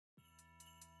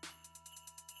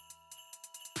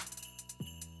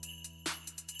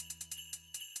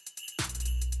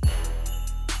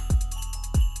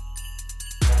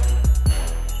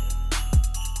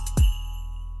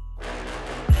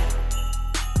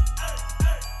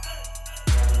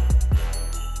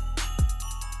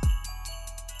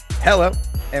Hello,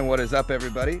 and what is up,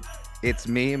 everybody? It's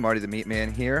me, Marty the Meat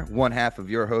Man here, one half of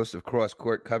your host of Cross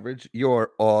Court Coverage,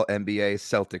 your all NBA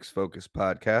Celtics focused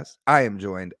podcast. I am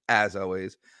joined, as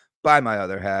always, by my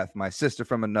other half, my sister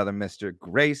from another mister,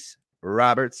 Grace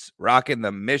Roberts, rocking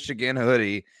the Michigan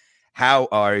hoodie. How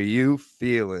are you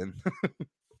feeling?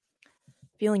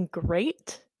 Feeling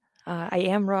great. I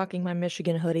am rocking my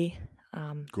Michigan hoodie.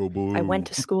 Go Blue. I went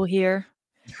to school here.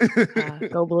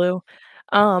 Go Blue.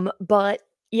 But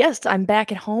yes, I'm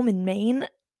back at home in Maine,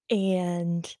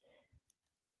 and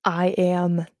I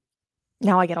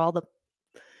get all the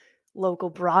local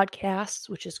broadcasts,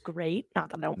 which is great. Not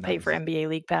that I don't pay for Nice. NBA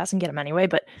League Pass and get them anyway,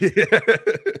 but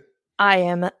I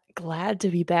am glad to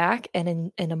be back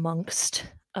and amongst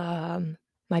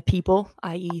my people,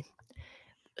 i.e.,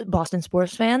 Boston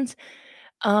sports fans.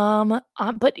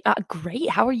 But great.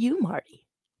 How are you, Marty?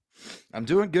 I'm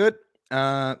doing good.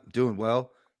 Doing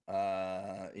well.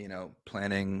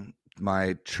 Planning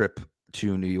my trip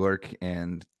to New York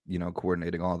and,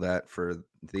 coordinating all that for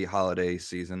the holiday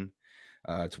season.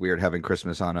 It's weird having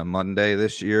Christmas on a Monday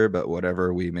this year, but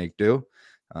whatever, we make do.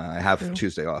 I have True.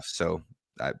 Tuesday off, so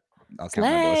I'll count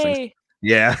my blessings. Slay!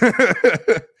 Yeah.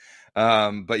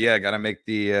 But yeah, got to make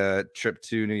the trip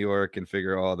to New York and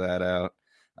figure all that out.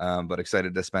 But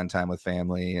excited to spend time with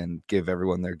family and give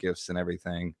everyone their gifts and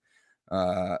everything.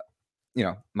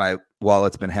 My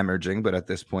wallet's been hemorrhaging, but at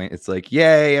this point it's like,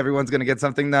 yay, everyone's gonna get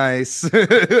something nice. Yep,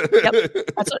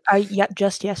 that's what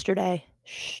just yesterday.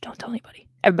 Shh, don't tell anybody.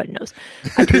 Everybody knows.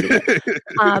 I tweeted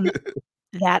it.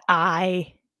 That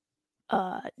I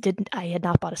had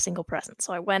not bought a single present.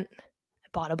 So I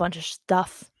bought a bunch of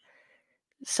stuff.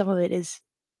 Some of it is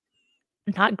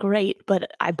not great, but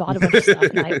I bought a bunch of stuff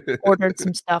and I ordered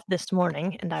some stuff this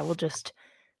morning, and I will just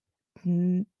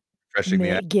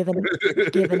give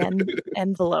an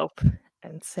envelope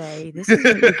and say, "This is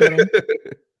what you're getting."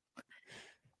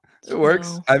 It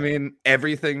works. I mean,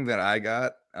 everything that I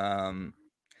got, I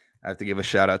have to give a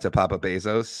shout out to Papa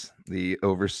Bezos, the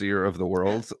overseer of the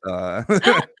world.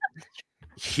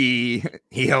 He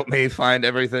helped me find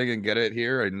everything and get it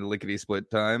here in lickety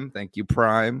split time. Thank you,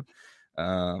 Prime.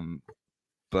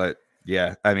 But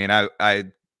yeah, I mean, I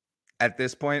at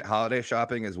this point, holiday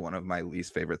shopping is one of my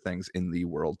least favorite things in the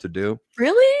world to do.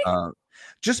 Really?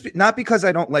 Just not because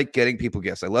I don't like getting people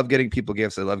gifts. I love getting people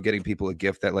gifts. I love getting people a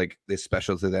gift that like is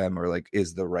special to them or like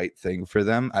is the right thing for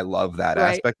them. I love that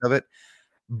aspect of it.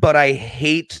 But I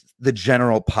hate the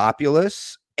general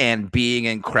populace and being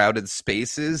in crowded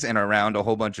spaces and around a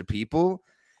whole bunch of people.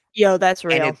 Yo, that's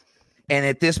real. And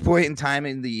at this point in time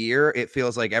in the year, it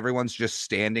feels like everyone's just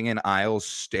standing in aisles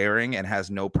staring and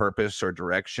has no purpose or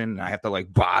direction. And I have to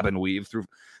like bob and weave through,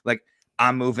 like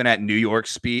I'm moving at New York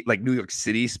speed, like New York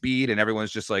City speed. And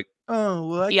everyone's just like, oh,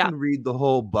 well, I can read the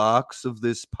whole box of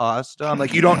this pasta. I'm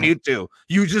like, you don't need to.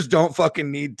 You just don't fucking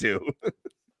need to.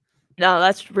 No,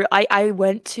 that's real. I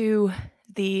went to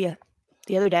the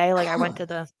other day, like I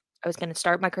was going to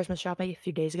start my Christmas shopping a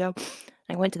few days ago.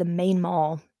 I went to the Maine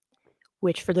Mall,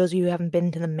 which for those of you who haven't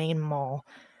been to the Maine Mall,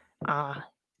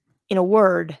 in a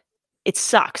word, it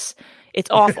sucks. It's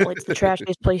awful. It's the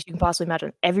trashiest place you can possibly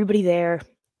imagine. Everybody there,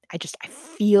 I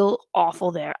feel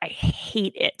awful there. I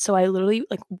hate it. So I literally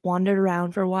like wandered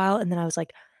around for a while, and then I was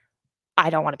like, I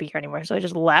don't want to be here anymore. So I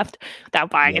just left without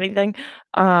buying anything.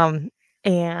 But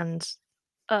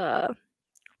oh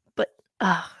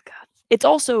god, it's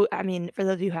also, I mean, for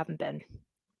those of you who haven't been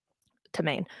to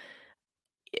Maine,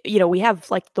 we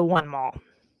have like the one mall,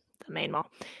 the Maine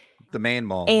Mall. The Maine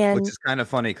Mall, which is kind of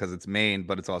funny because it's Maine,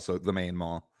 but it's also the Maine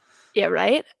Mall. Yeah,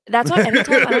 right? That's why every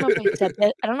time, I don't know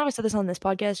if I said this on this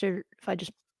podcast or if I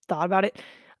just thought about it.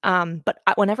 But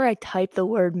whenever I type the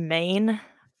word Maine,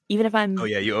 even if I'm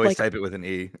you always type it with an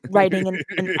E. Writing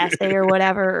an essay or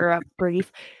whatever, or a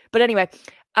brief. But anyway,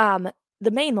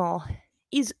 the Maine Mall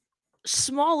is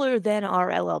smaller than our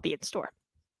LL Bean store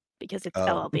because it's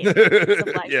LL Bean.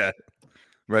 Yeah.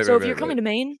 Right. So if you're coming to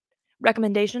Maine,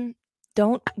 recommendation,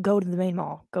 don't go to the Maine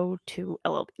Mall. Go to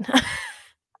LL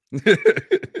Bean.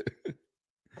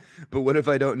 But what if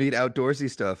I don't need outdoorsy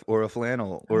stuff or a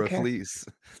flannel or a fleece?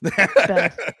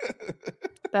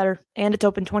 Better. And it's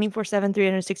open 24/7,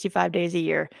 365 days a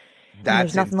year.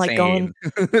 There's nothing like going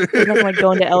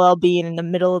to LL Bean in the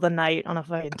middle of the night on a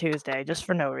fucking Tuesday just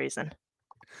for no reason.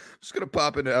 Just gonna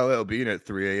pop into LL Bean at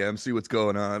 3 a.m. see what's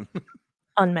going on.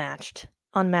 Unmatched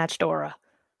aura.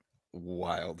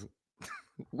 Wild.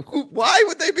 Why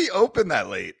would they be open that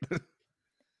late?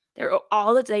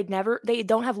 They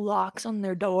don't have locks on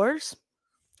their doors.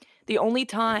 The only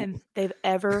time they've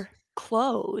ever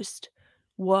closed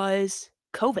was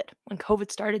COVID. When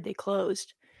COVID started, they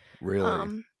closed.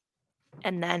 Really?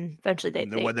 and then eventually they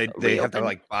What they have to reopened.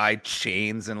 like buy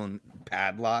chains and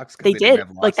padlocks because They they didn't did.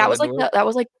 have Like, locks that on the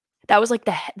was like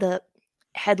door. the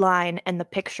headline and the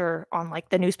picture on, like,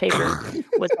 the newspaper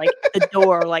was, like, the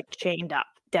door, like, chained up,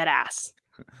 dead ass.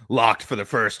 Locked for the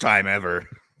first time ever.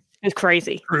 It was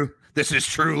crazy. This is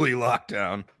truly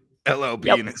lockdown. LL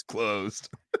Yep. Bean is closed.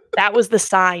 That was the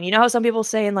sign. You know how some people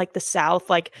say in, like, the South,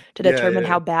 like, to determine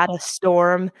how bad a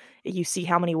storm, you see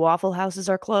how many Waffle Houses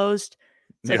are closed?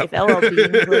 It's like, if LL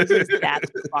Bean closes, that's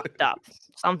fucked up.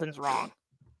 Something's wrong.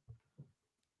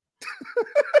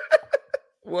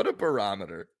 What a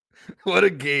barometer. What a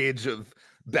gauge of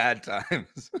bad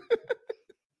times.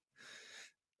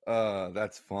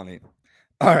 That's funny.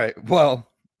 All right.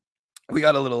 Well, we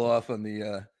got a little off on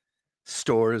the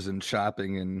stores and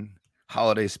shopping and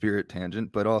holiday spirit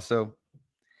tangent, but also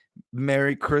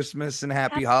Merry Christmas and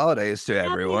Happy Holidays to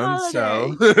everyone. Holidays.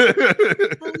 So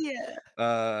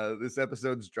Yeah. this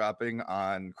episode's dropping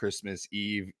on Christmas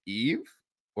Eve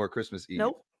or Christmas Eve.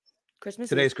 Nope. Christmas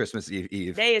Today's Eve. Christmas Eve.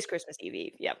 Today is Christmas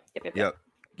Eve. Yep.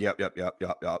 You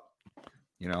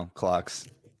know, clocks,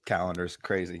 calendars,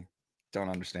 crazy. Don't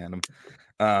understand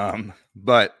them.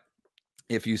 But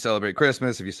if you celebrate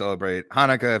Christmas, if you celebrate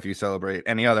Hanukkah, if you celebrate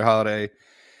any other holiday,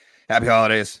 happy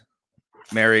holidays,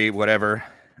 merry whatever.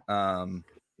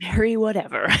 Merry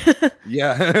whatever.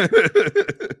 Yeah.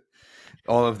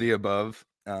 All of the above.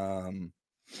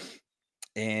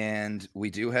 And we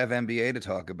do have NBA to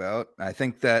talk about. I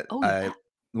think that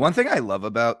one thing I love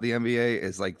about the NBA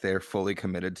is like they're fully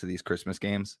committed to these Christmas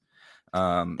games.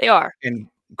 They are. And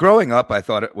growing up, I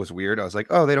thought it was weird. I was like,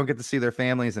 oh, they don't get to see their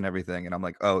families and everything. And I'm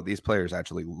like, oh, these players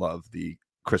actually love the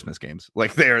Christmas games.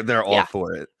 Like they're all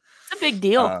for it. It's a big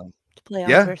deal to play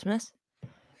on Christmas.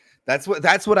 That's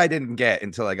what I didn't get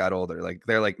until I got older. Like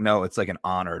they're like, no, it's like an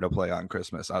honor to play on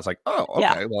Christmas. I was like, oh,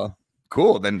 okay, well,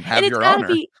 cool. Then have your honor.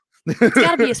 It's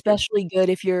gotta be especially good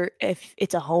if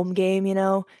it's a home game, you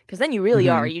know, because then you really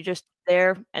are. You just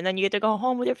there, and then you get to go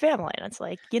home with your family, and it's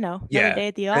like, you know, another day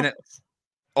at the office.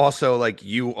 Also, like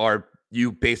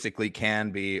you basically can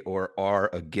be or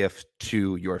are a gift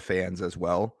to your fans as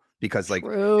well. Because like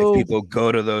if people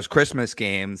go to those Christmas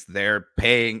games, they're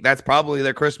paying. That's probably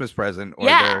their Christmas present or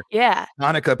their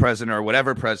Hanukkah present or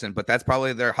whatever present. But that's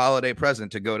probably their holiday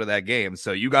present to go to that game.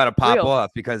 So you got to pop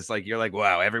off because like you're like,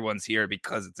 wow, everyone's here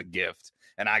because it's a gift,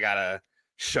 and I gotta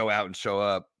show out and show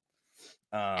up.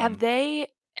 Have they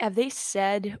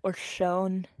said or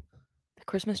shown the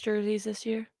Christmas jerseys this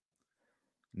year?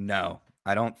 No,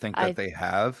 I don't think that they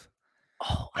have.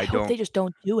 Oh, I hope they just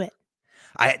don't do it.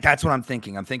 That's what I'm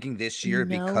thinking. I'm thinking this year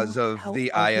because of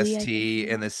the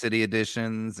IST and the city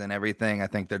editions and everything. I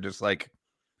think they're just like,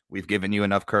 we've given you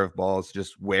enough curveballs.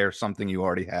 Just wear something you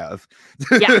already have.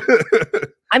 Yeah.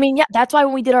 I mean, yeah, that's why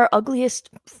when we did our ugliest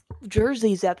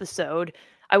jerseys episode,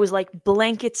 I was like,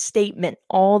 blanket statement,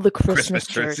 all the Christmas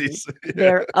jerseys.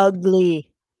 They're ugly.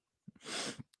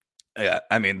 Yeah.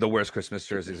 I mean, the worst Christmas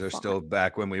jerseys are still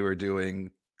back when we were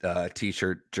doing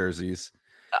t-shirt jerseys.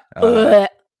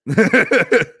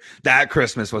 That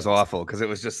Christmas was awful because it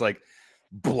was just like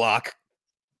block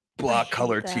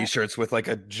color t-shirts with like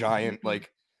a giant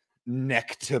like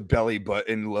neck to belly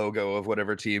button logo of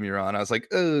whatever team you're on. I was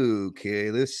like,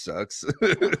 okay, this sucks.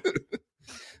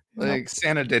 Like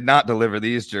Santa did not deliver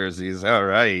these jerseys. All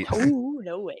right. Oh,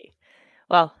 no way.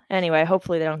 Well, anyway,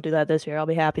 hopefully they don't do that this year. I'll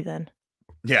be happy then.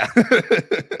 Yeah.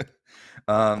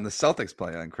 The Celtics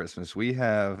play on Christmas. We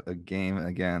have a game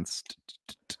against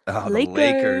the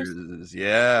Lakers.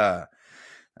 Yeah,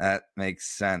 that makes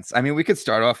sense. I mean, we could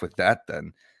start off with that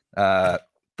then. The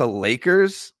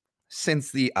Lakers,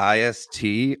 since the IST,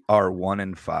 are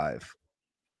 1-5.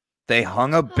 They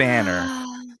hung a banner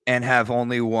and have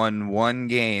only won one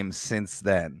game since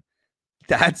then.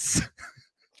 That's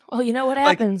well, you know what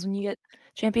happens when you get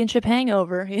championship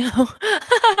hangover, you know.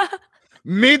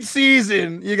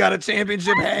 Mid-season, you got a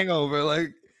championship hangover.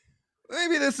 Like,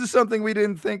 maybe this is something we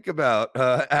didn't think about,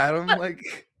 Adam.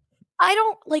 Like, I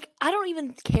don't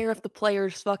even care if the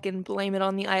players fucking blame it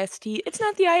on the IST. It's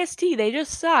not the IST. They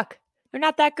just suck. They're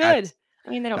not that good. I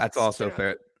mean, they don't. That's also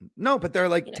fair. No, but they're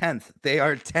like 10th. They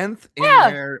are 10th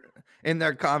in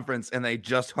their conference, and they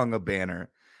just hung a banner.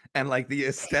 And like the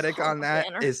aesthetic on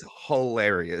that is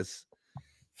hilarious.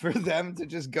 For them to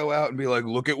just go out and be like,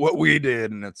 "Look at what we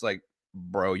did," and it's like,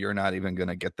 bro, you're not even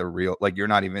gonna get the real, like you're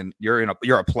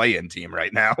a play-in team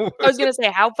right now. I was gonna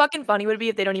say, how fucking funny would it be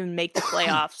if they don't even make the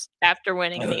playoffs after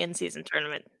winning the in-season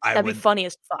tournament? That'd be funny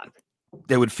as fuck.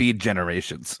 They would feed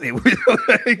generations. That'd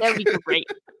be great.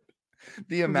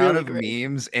 The amount of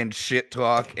memes and shit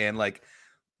talk and like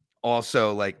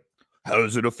also like, how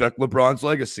does it affect LeBron's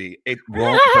legacy? It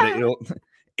won't, but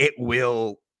it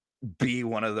will be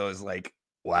one of those like,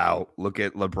 wow, look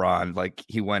at LeBron. Like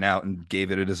he went out and gave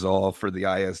it a dissolve for the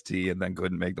IST and then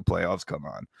couldn't make the playoffs. Come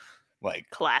on. Like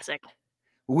Classic.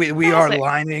 we are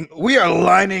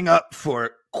lining up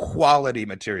for quality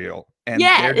material. And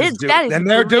yeah,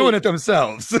 they're doing it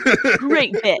themselves.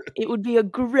 Great bit. It would be a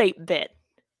great bit.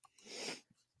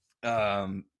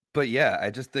 But yeah, I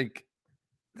just think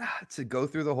to go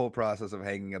through the whole process of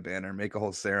hanging a banner, make a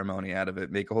whole ceremony out of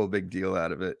it, make a whole big deal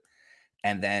out of it,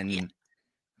 and then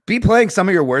be playing some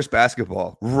of your worst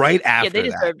basketball right after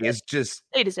that is just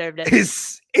they deserved it.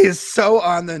 Is so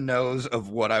on the nose of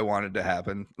what I wanted to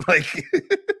happen. Like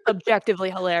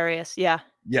objectively hilarious. Yeah.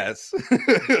 Yes.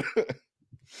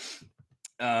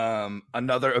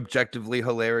 Another objectively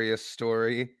hilarious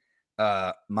story.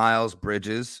 Miles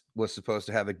Bridges was supposed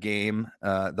to have a game.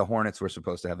 The Hornets were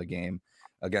supposed to have a game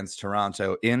against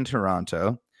Toronto in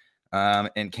Toronto.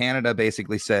 And Canada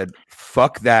basically said,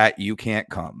 fuck that, you can't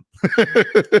come.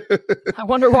 I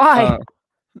wonder why.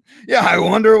 Yeah, I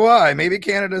wonder why. Maybe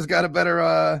Canada's got a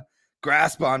better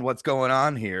grasp on what's going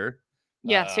on here.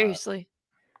 Yeah, seriously.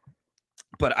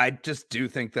 But I just do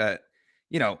think that,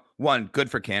 you know, one, good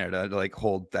for Canada to like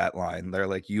hold that line. They're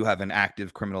like, you have an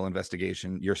active criminal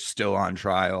investigation. You're still on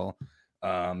trial.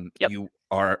 You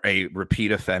are a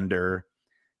repeat offender.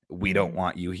 We don't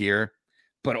want you here.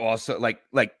 But also like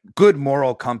good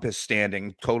moral compass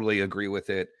standing. Totally agree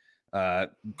with it.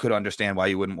 Could understand why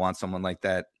you wouldn't want someone like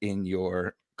that in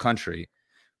your country.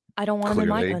 I don't want him in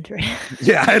my country.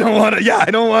 I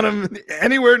don't want him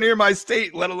anywhere near my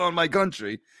state, let alone my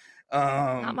country.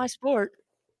 Not my sport.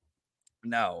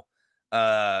 No.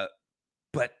 But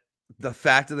the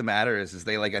fact of the matter is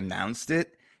they like announced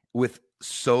it with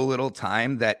so little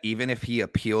time that even if he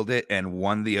appealed it and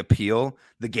won the appeal,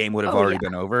 the game would have already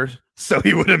been over. So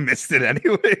he would have missed it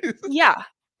anyways. Yeah.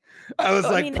 I was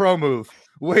pro move.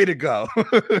 Way to go.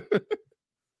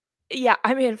 Yeah.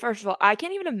 I mean, first of all, I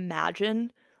can't even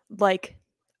imagine, like,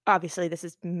 obviously this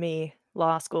is me,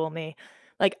 law school me.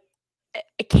 Like,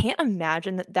 I can't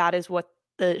imagine that is what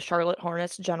the Charlotte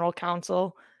Hornets general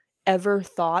counsel ever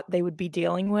thought they would be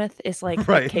dealing with is like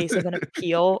a case of an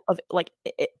appeal of like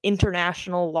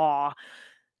international law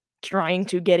trying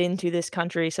to get into this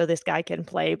country so this guy can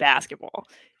play basketball.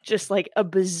 Just like a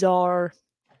bizarre,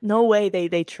 no way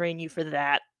they train you for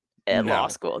that at law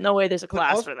school. No way there's a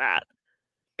class for that.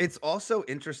 It's also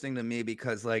interesting to me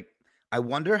because like I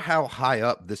wonder how high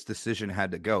up this decision had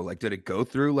to go. Like, did it go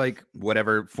through like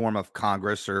whatever form of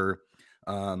Congress or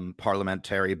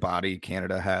parliamentary body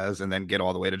Canada has and then get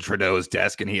all the way to Trudeau's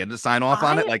desk and he had to sign off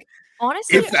on it? Like,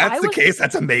 honestly, if that's the case,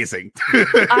 that's amazing.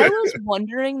 I was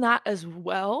wondering that as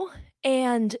well.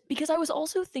 And because I was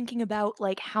also thinking about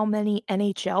like how many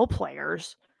NHL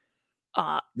players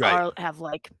have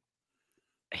like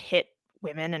hit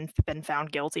women and been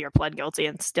found guilty or pled guilty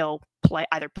and still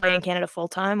either play in Canada full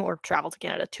time or travel to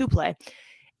Canada to play.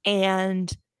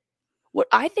 And what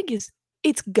I think is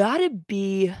it's gotta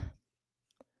be,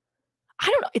 I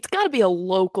don't know, it's gotta be a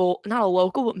local, not a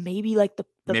local, but maybe like the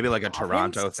maybe like a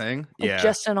Toronto thing. Like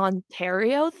just an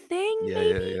Ontario thing.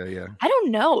 Yeah. I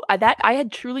don't know. I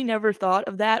had truly never thought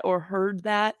of that or heard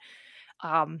that.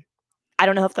 I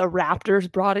don't know if the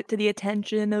Raptors brought it to the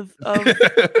attention of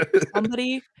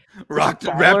somebody.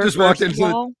 Raptors walked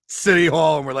into City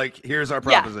Hall and were like, here's our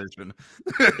proposition.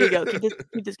 Here you go.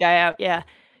 Keep this guy out. Yeah.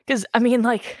 Because, I mean,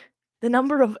 like, the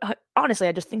number of, honestly,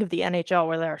 I just think of the NHL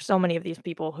where there are so many of these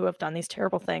people who have done these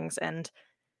terrible things. And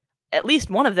at least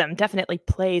one of them definitely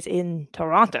plays in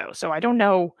Toronto. So I don't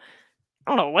know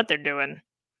what they're doing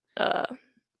up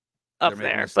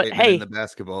there. But hey. In the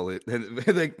basketball,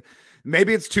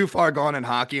 maybe it's too far gone in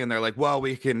hockey, and they're like, well,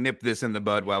 we can nip this in the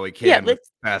bud while we can with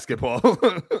basketball.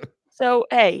 So,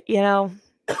 hey, you know,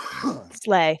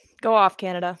 slay. Go off,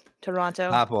 Canada.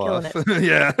 Toronto. Pop off. It.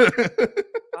 Yeah.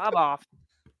 Pop off.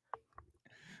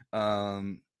 I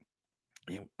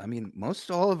mean, most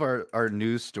all of our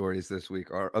news stories this week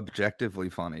are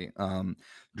objectively funny.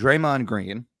 Draymond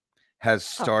Green has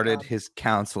started his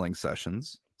counseling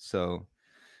sessions. So,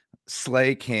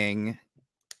 Slay King,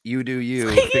 you do you.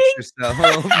 Fix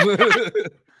yourself.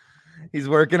 He's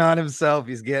working on himself.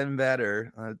 He's getting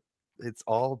better. It's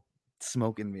all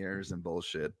smoke and mirrors and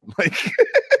bullshit. Like,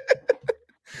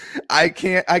 I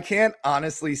can't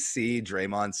honestly see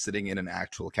Draymond sitting in an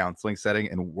actual counseling setting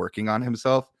and working on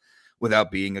himself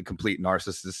without being a complete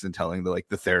narcissist and telling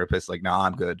the therapist, like, nah,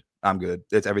 I'm good.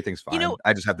 Everything's fine. You know,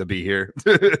 I just have to be here.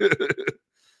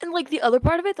 And like the other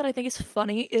part of it that I think is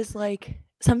funny is like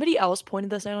somebody else pointed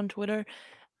this out on Twitter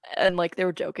and like they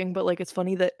were joking, but like it's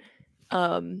funny that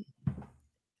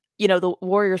the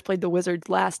Warriors played the Wizards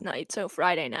last night, so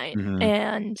Friday night, Mhm.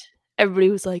 and everybody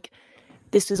was like,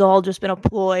 "This has all just been a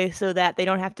ploy so that they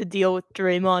don't have to deal with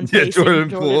Draymond Yeah, facing Jordan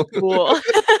Jordan Poole. Poole."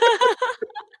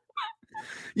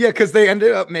 Yeah, because they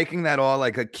ended up making that all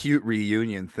like a cute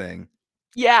reunion thing.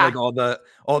 Yeah, Like all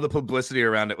the publicity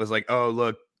around it was like, oh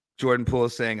look, Jordan Poole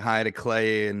saying hi to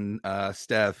Clay and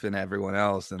Steph and everyone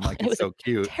else, and like it it's was a so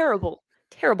cute. terrible,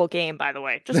 terrible game, by the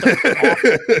way. Just an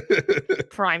awful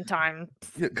primetime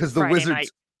Because the Friday night.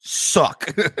 Wizards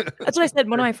suck. That's what I said.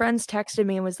 One of my friends texted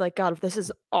me and was like, "God, this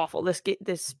is awful. This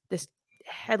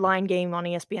headline game on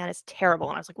ESPN is terrible."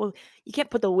 And I was like, "Well, you can't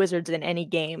put the Wizards in any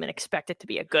game and expect it to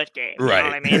be a good game." You know what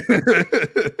Right. I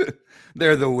mean?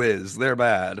 They're the Wiz. They're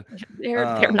bad.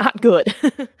 They're not good.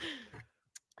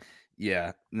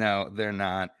 Yeah, no, they're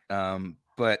not.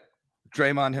 But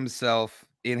Draymond himself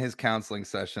in his counseling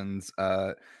sessions,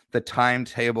 the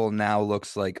timetable now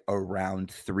looks like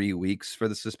around 3 weeks for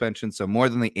the suspension. So more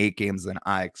than the 8 games than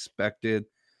I expected.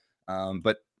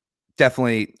 But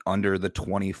definitely under the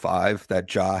 25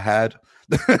 that Ja had.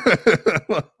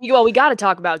 Well, we got to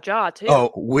talk about Ja too.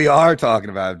 Oh, we are talking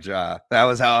about Ja. That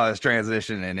was how I was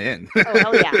transitioning in. Oh,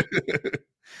 hell yeah.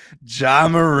 Ja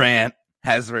Morant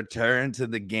has returned to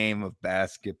the game of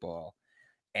basketball.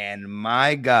 And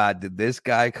my God, did this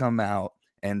guy come out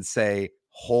and say,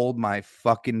 hold my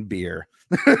fucking beer.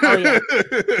 Oh, yeah.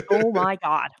 Oh, my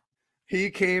God. He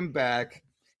came back.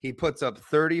 He puts up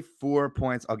 34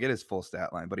 points. I'll get his full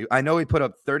stat line, but I know he put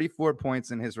up 34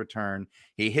 points in his return.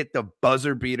 He hit the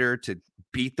buzzer beater to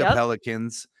beat the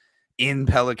Pelicans in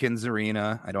Pelicans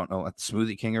Arena. I don't know,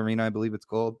 Smoothie King Arena, I believe it's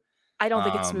called. I don't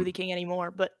think it's Smoothie King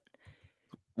anymore, but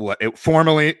what it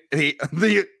formerly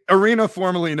the arena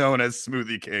formerly known as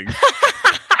Smoothie King.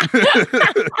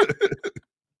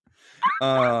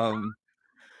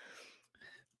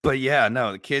 But yeah,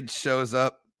 no, the kid shows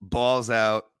up, balls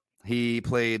out. He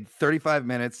played 35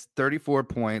 minutes, 34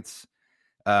 points,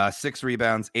 6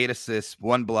 rebounds, 8 assists,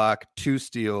 1 block, 2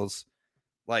 steals.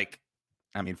 Like,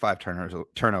 I mean, 5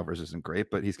 turnovers isn't great,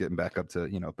 but he's getting back up to,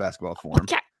 basketball form.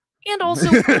 Yeah. And also,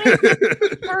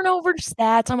 turnover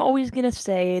stats, I'm always going to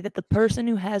say that the person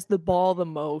who has the ball the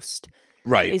most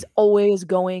is always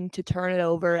going to turn it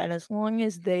over. And as long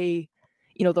as they,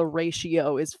 the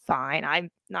ratio is fine,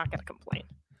 I'm not going to complain.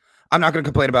 I'm not going to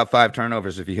complain about 5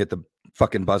 turnovers if you hit the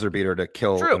fucking buzzer beater to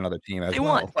kill another team as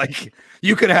well. Like,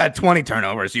 you could have had 20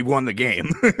 turnovers. You won the game.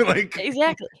 Like,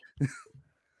 exactly.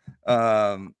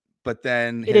 But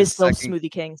then it is still Smoothie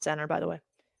King Center, by the way.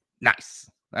 Nice.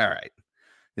 All right.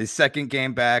 His second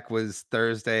game back was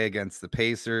Thursday against the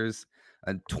Pacers,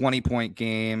 a 20-point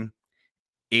game,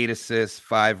 8 assists,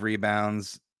 5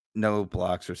 rebounds, no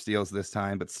blocks or steals this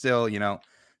time, but still,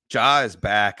 Ja is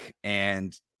back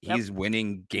and he's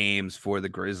winning games for the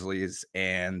Grizzlies.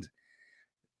 And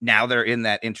now they're in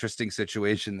that interesting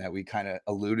situation that we kind of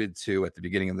alluded to at the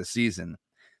beginning of the season.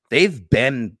 They've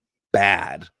been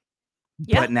bad,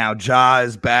 but now Ja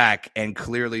is back and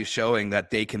clearly showing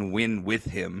that they can win with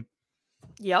him.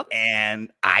 Yep. And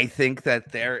I think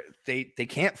that they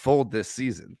can't fold this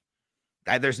season.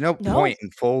 There's no point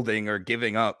in folding or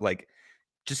giving up. Like,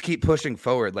 just keep pushing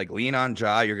forward. Like, lean on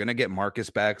Ja. You're gonna get Marcus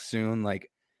back soon.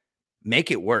 Like, make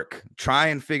it work. Try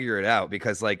and figure it out,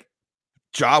 because like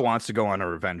Ja wants to go on a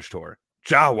revenge tour.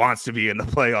 Ja wants to be in the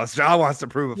playoffs. Ja wants to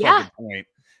prove a fucking point,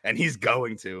 and he's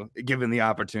going to, given the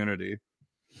opportunity.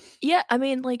 Yeah, I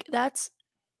mean, like, that's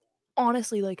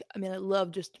honestly, like, I mean, I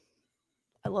love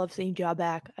seeing Ja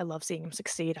back. I love seeing him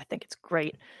succeed. I think it's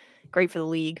great. Great for the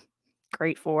league.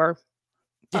 Great for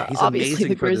he's obviously amazing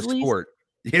the for Grizzlies. the sport.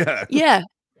 Yeah. Yeah.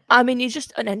 I mean, he's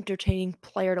just an entertaining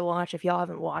player to watch. If y'all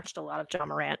haven't watched a lot of Ja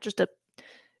Morant, just a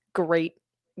great,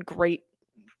 great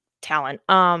talent.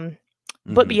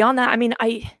 But beyond that, I mean,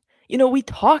 we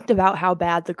talked about how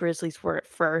bad the Grizzlies were at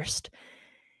first.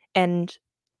 And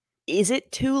is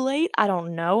it too late? I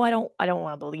don't know. I don't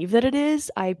want to believe that it is.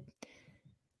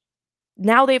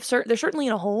 Now they're certainly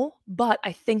in a hole, but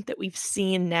I think that we've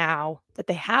seen now that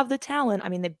they have the talent. I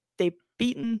mean, they've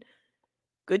beaten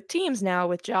good teams now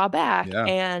with Ja back,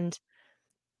 and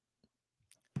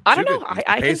I don't know. The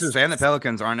Pacers and the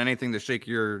Pelicans aren't anything to shake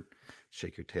your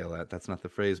tail at. That's not the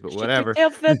phrase, but whatever.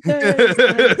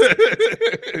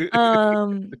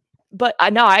 But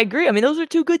I agree. I mean, those are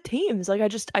 2 good teams. Like,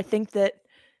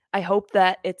 I hope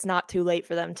that it's not too late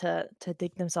for them to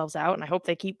dig themselves out, and I hope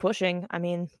they keep pushing. I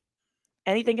mean,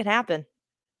 anything can happen.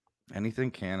 Anything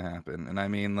can happen. And I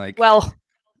mean, like, well,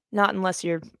 not unless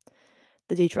you're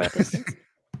the Detroit Pistons.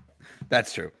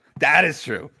 That's true. That is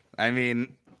true. I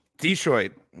mean,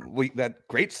 Detroit, that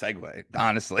great segue,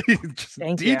 honestly.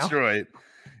 Thank Detroit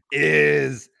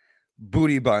is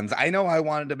booty buns. I know I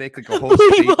wanted to make like a whole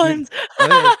Booty statement. buns.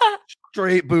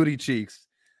 Straight booty cheeks.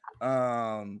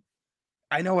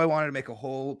 I know I wanted to make a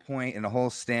whole point and a whole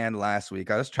stand last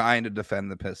week. I was trying to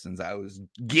defend the Pistons. I was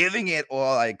giving it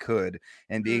all I could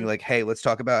and being like, hey, let's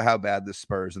talk about how bad the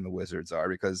Spurs and the Wizards are,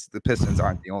 because the Pistons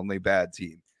aren't the only bad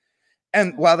team.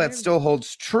 And while that still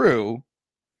holds true,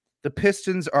 the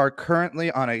Pistons are currently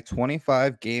on a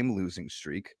 25-game losing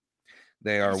streak.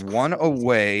 They are one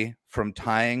away from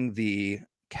tying the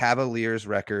Cavaliers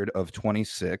record of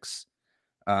 26.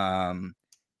 And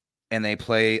they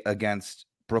play against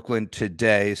Brooklyn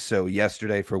today. So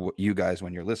yesterday for you guys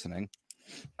when you're listening.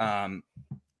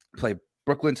 Play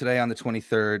Brooklyn today on the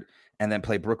 23rd and then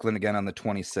play Brooklyn again on the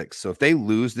 26th. So if they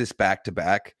lose this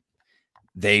back-to-back,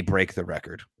 they break the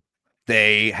record.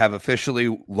 They have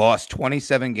officially lost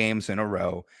 27 games in a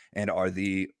row and are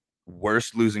the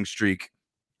worst losing streak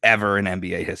ever in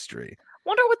NBA history.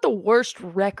 Wonder what the worst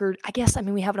record, I guess, I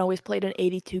mean, we haven't always played an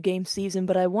 82-game season,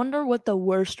 but I wonder what the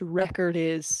worst record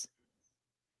is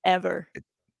ever.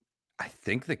 I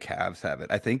think the Cavs have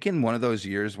it. I think in one of those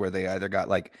years where they either got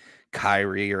like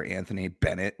Kyrie or Anthony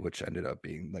Bennett, which ended up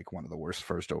being like one of the worst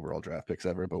first overall draft picks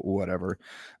ever, but whatever.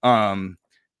 I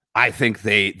think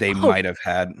they might have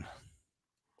had.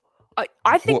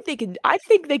 I think they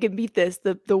can beat this.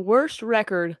 The worst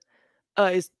record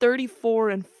is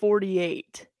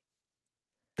 34-48.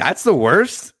 That's the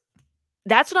worst?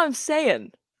 That's what I'm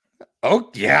saying. Oh,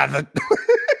 yeah.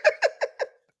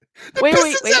 Wait.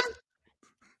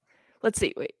 Let's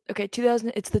see. Wait. Okay,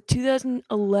 2000. It's the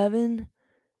 2011.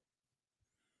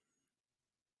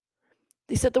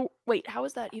 They said how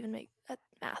does that even make that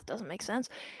math doesn't make sense.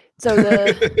 So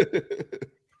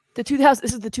the 2000.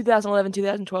 This is the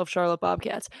 2011-2012 Charlotte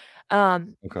Bobcats.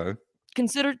 Okay.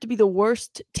 Considered to be the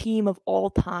worst team of all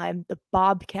time, the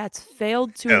Bobcats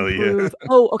failed to improve. Yeah.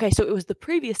 Oh, okay. So it was the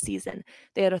previous season.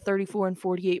 They had a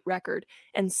 34-48 record.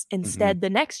 And instead, the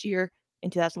next year, in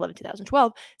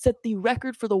 2011-2012, set the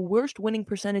record for the worst winning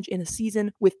percentage in a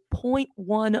season with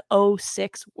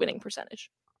 .106 winning percentage.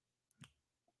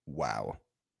 Wow.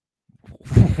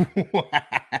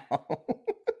 Wow.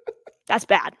 That's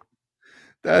bad.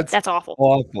 That's awful.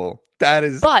 Awful. That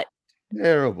is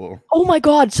terrible. Oh my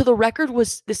God. So the record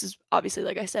was, this is obviously,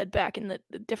 like I said, back in the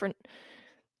different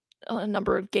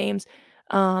number of games.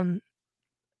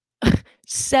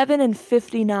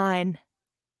 7-59.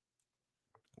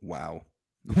 Wow.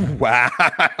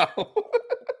 Wow.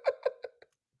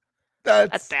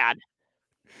 That's bad.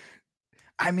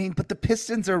 I mean, but the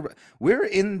Pistons we're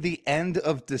in the end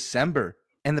of December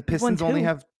and the Pistons only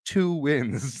have 2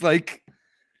 wins. Like,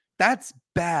 that's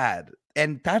bad.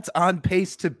 And that's on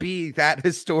pace to be that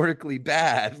historically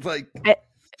bad. Like,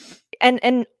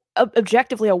 and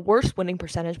objectively a worse winning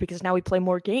percentage because now we play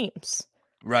more games.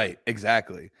 Right.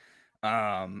 Exactly.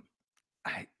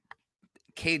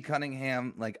 Cade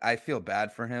Cunningham, like, I feel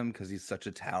bad for him because he's such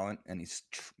a talent and he's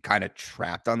kind of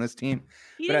trapped on this team.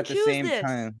 But at the same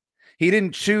time, he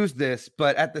didn't choose this.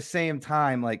 But at the same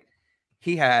time, like,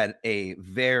 he had a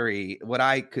very, what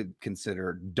I could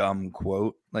consider dumb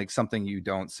quote, like something you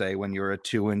don't say when you're a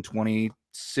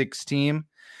 2-26 team.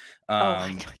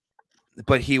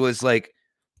 But he was like,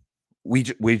 we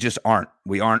just aren't.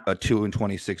 We aren't a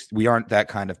 2-26. We aren't that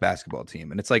kind of basketball team.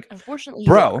 And it's like, unfortunately,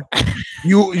 bro,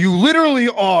 you literally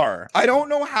are. I don't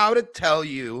know how to tell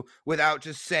you without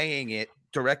just saying it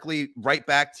directly right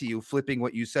back to you, flipping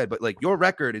what you said. But like, your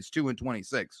record is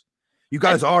 2-26. You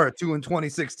guys are a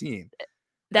 2-26 team.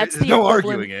 That's There's no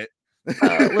arguing it.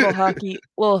 little hockey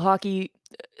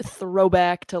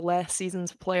throwback to last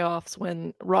season's playoffs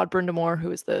when Rod Brindamore,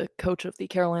 who is the coach of the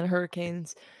Carolina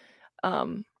Hurricanes,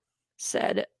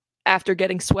 said after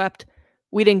getting swept,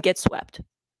 "We didn't get swept."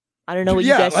 I don't know what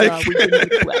you guys saw. We didn't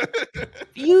get swept.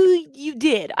 You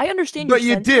did. I understand. But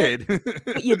you did.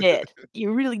 But you did.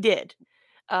 You really did.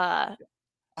 I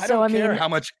don't care how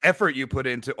much effort you put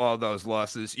into all those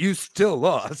losses. You still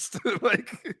lost.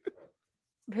 Like,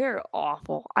 they're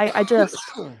awful. I just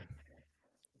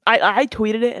I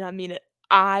tweeted it and I mean it.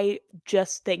 I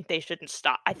just think they shouldn't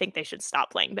stop. I think they should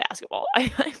stop playing basketball.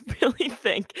 I really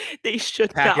think they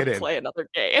should not play another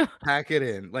game. Pack it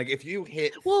in. Like, if you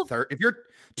hit if you're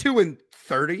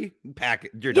 2-30, pack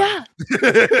it. You're done.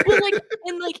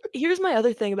 Well, here's my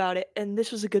other thing about it, and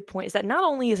this was a good point, is that not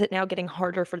only is it now getting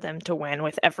harder for them to win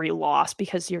with every loss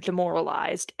because you're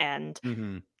demoralized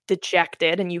and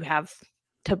dejected, and you have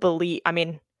to believe. I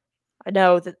mean, I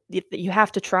know that you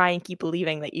have to try and keep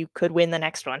believing that you could win the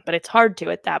next one, but it's hard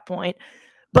to at that point.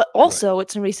 But also,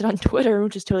 what somebody said on Twitter,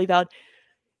 which is totally valid,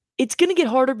 it's going to get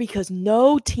harder because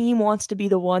no team wants to be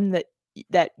the one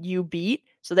that you beat.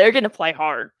 So they're going to play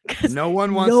hard. No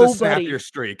one wants to snap your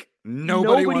streak.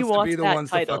 Nobody wants to be the that ones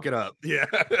title. to fuck it up. Yeah.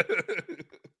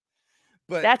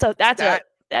 But that's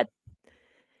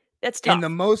tough. In the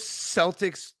most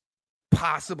Celtics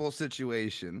possible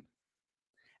situation,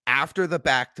 after the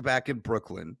back-to-back in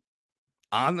Brooklyn,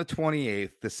 on the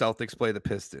 28th, the Celtics play the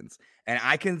Pistons. And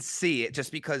I can see it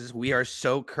just because we are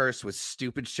so cursed with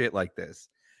stupid shit like this,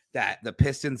 that the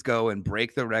Pistons go and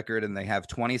break the record and they have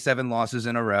 27 losses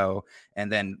in a row.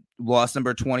 And then loss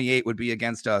number 28 would be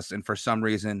against us. And for some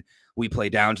reason, we play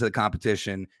down to the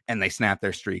competition and they snap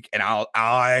their streak. And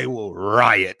I will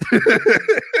riot.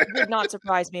 It would not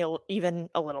surprise me even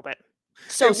a little bit.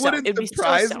 It wouldn't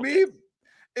surprise me.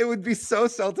 It would be so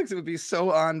Celtics. It would be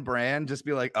so on brand. Just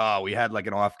be like, oh, we had like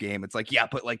an off game. It's like, yeah,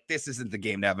 but like this isn't the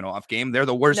game to have an off game. They're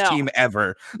the worst team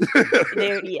ever.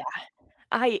 Yeah.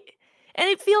 And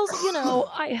it feels,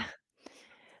 I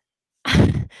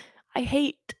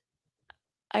hate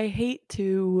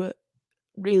to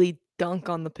really dunk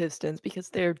on the Pistons because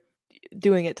they're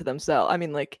doing it to themselves. I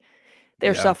mean, like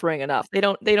they're suffering enough. They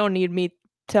don't need me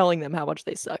telling them how much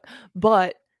they suck.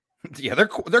 But yeah, they're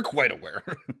quite aware.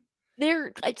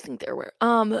 I think they're aware.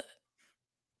 But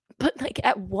like,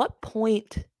 at what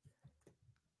point?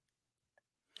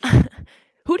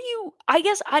 Who do you? I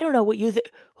guess I don't know what you.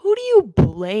 Who do you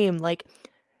blame? Like,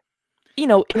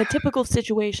 in a typical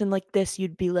situation like this,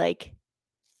 you'd be like,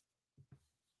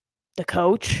 the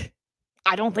coach.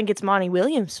 I don't think it's Monty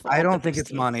Williams' fault. I don't think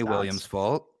it's Monty Williams'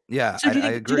 fault. Yeah, so I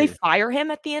agree. Do they fire him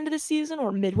at the end of the season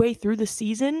or midway through the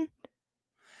season?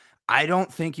 I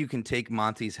don't think you can take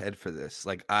Monty's head for this.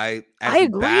 Like I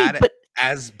agree, but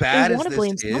as bad as this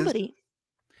blame is, somebody.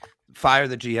 Fire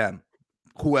the GM.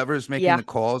 Whoever's making the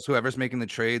calls, whoever's making the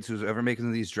trades, whoever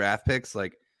making these draft picks,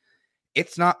 like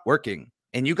it's not working.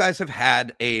 And you guys have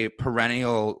had a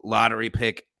perennial lottery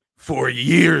pick for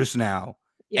years now,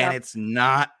 and it's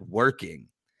not working.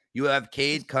 You have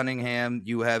Cade Cunningham,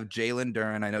 you have Jalen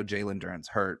Duren. I know Jalen Duren's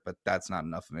hurt, but that's not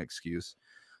enough of an excuse.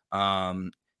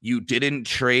 You didn't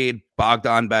trade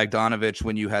Bogdan Bogdanovic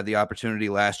when you had the opportunity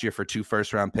last year for 2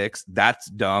 first-round picks. That's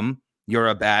dumb. You're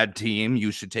a bad team. You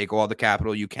should take all the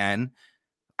capital you can.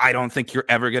 I don't think you're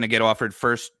ever going to get offered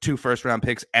 2 first-round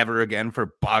picks ever again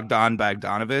for Bogdan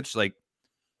Bogdanovic,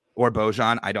 or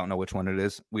Bojan. I don't know which one it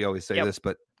is. We always say this,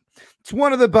 but it's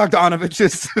one of the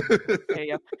Bogdanoviches. There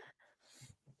you go.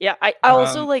 Yeah, I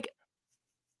also I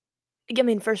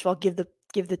mean, first of all, give the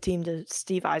team to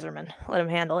Steve Yzerman. Let him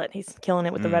handle it. He's killing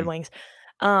it with the Red Wings.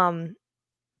 Did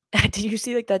you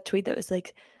see that tweet that was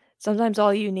like, sometimes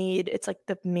all you need, it's like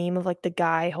the meme of like the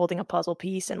guy holding a puzzle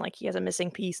piece and like he has a missing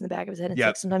piece in the back of his head. It's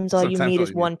like sometimes all you need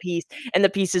is one piece, and the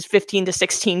piece is 15 to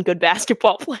 16 good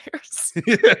basketball players.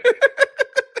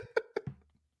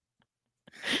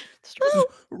 It's true.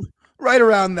 Right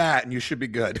around that, and you should be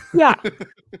good. Yeah.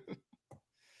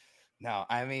 No,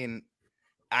 I mean,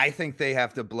 I think they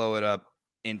have to blow it up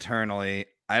internally.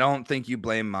 I don't think you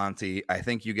blame Monty. I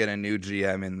think you get a new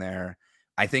GM in there.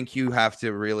 I think you have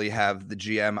to really have the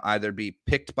GM either be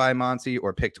picked by Monty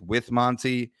or picked with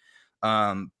Monty.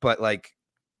 But like,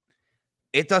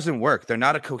 it doesn't work. They're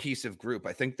not a cohesive group.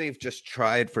 I think they've just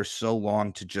tried for so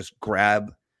long to just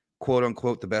grab, quote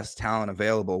unquote, the best talent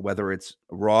available, whether it's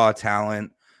raw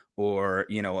talent or,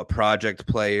 a project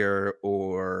player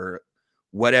or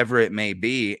whatever it may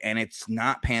be. And it's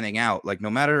not panning out. Like, no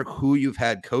matter who you've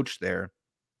had coach there,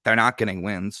 they're not getting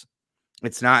wins.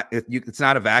 It's not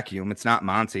a vacuum. It's not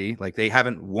Monty. Like, they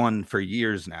haven't won for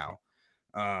years now.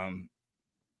 And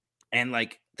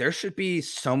like, there should be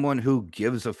someone who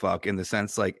gives a fuck, in the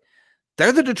sense, like,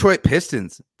 they're the Detroit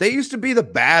Pistons. They used to be the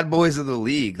bad boys of the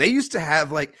league. They used to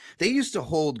have they used to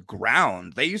hold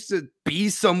ground. They used to be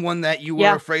someone that you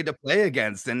were afraid to play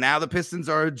against. And now the Pistons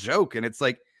are a joke. And it's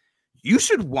like, you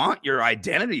should want your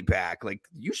identity back. Like,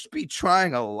 you should be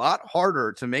trying a lot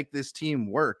harder to make this team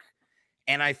work.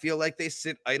 And I feel like they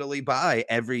sit idly by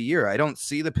every year. I don't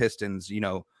see the Pistons,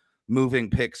 moving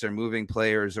picks or moving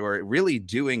players or really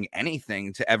doing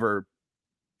anything to ever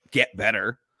get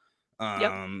better.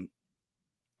 And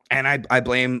I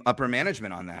blame upper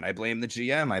management on that. I blame the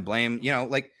GM. I blame,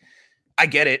 I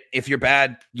get it. If you're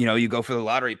bad, you go for the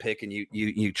lottery pick and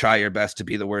you try your best to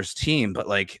be the worst team. But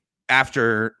like,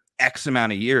 after X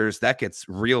amount of years, that gets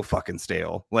real fucking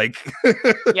stale. Like,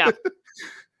 yeah.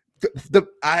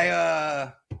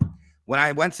 When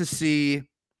I went to see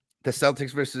the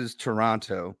Celtics versus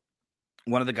Toronto,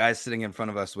 one of the guys sitting in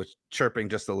front of us was chirping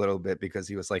just a little bit because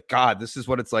he was like, God, this is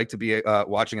what it's like to be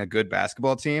watching a good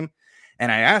basketball team.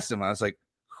 And I asked him, I was like,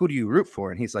 who do you root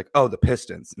for? And he's like, oh, the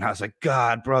Pistons. And I was like,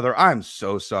 God, brother, I'm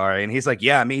so sorry. And he's like,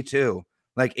 yeah, me too.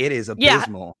 Like, it is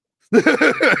abysmal.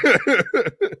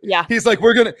 Yeah. He's like,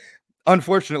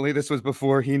 unfortunately, this was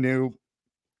before he knew,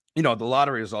 the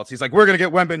lottery results. He's like, we're going to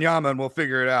get Wembanyama and we'll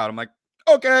figure it out. I'm like,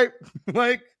 okay,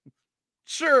 like,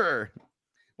 sure.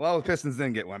 Well, the Pistons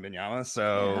didn't get Wembanyama,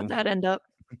 so how'd that end up?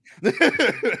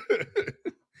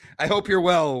 I hope you're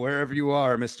well wherever you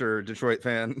are, Mr. Detroit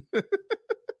fan.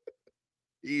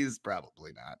 He's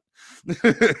probably not.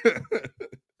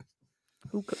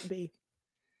 Who could be?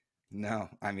 No,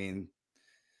 I mean,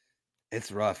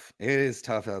 it's rough. It is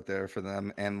tough out there for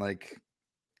them. And like,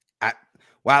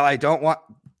 while I don't want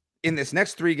in this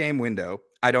next 3-game window,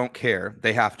 I don't care.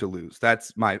 They have to lose.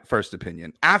 That's my first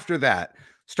opinion. After that,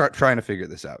 start trying to figure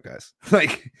this out, guys.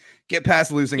 Like, get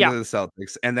past losing to the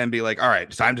Celtics and then be like, all right,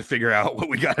 it's time to figure out what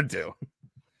we got to do.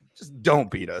 Just don't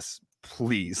beat us,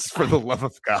 please, for the love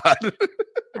of God.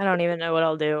 I don't even know what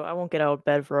I'll do. I won't get out of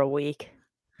bed for a week.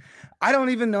 I don't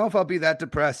even know if I'll be that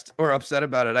depressed or upset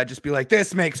about it. I'd just be like,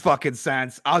 this makes fucking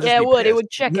sense. I'll just it would. It would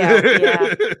check out.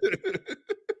 Yeah.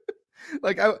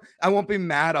 Like, I won't be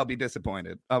mad. I'll be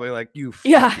disappointed. I'll be like, you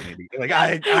fucking idiot. Like,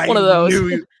 I one of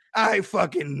those. I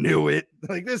fucking knew it.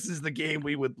 Like, this is the game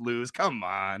we would lose. Come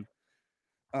on.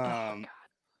 I'm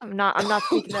not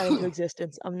speaking that into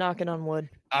existence. I'm knocking on wood.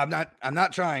 I'm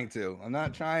not trying to.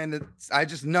 I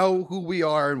just know who we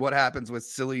are and what happens with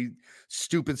silly,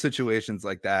 stupid situations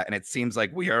like that. And it seems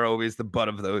like we are always the butt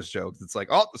of those jokes. It's like,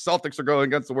 oh, the Celtics are going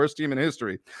against the worst team in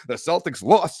history. The Celtics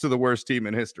lost to the worst team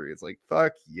in history. It's like,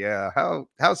 fuck yeah.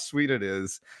 How sweet it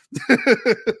is.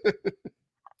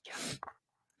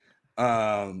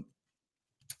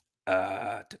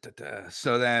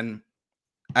 So then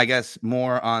I guess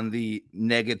more on the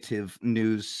negative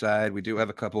news side, we do have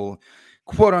a couple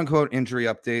quote unquote injury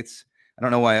updates. I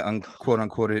don't know why I quote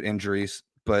unquote injuries,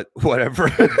 but whatever.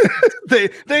 they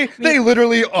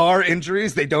literally are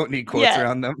injuries. They don't need quotes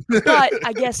around them. But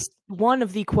I guess one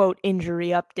of the quote injury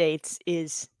updates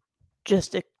is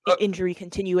just an injury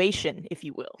continuation, if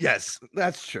you will. Yes,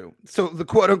 that's true. So the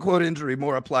quote unquote injury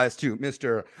more applies to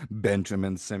Mr.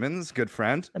 Benjamin Simmons, good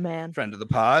friend, the man, friend of the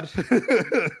pod.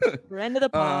 Friend of the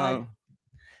pod.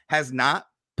 Has not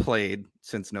played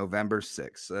since November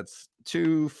 6th. So that's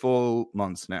 2 full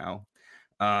months now.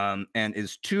 And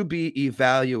is to be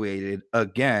evaluated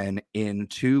again in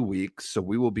 2 weeks. So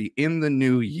we will be in the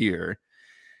new year.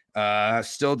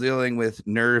 Still dealing with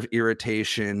nerve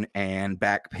irritation and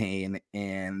back pain.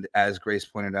 And as Grace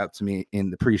pointed out to me in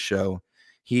the pre-show,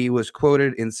 he was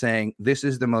quoted in saying, "This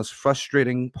is the most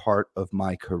frustrating part of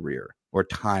my career or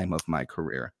time of my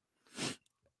career."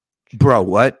 Bro,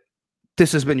 what?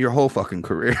 This has been your whole fucking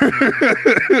career.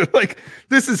 Like,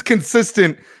 this is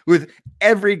consistent with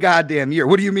every goddamn year.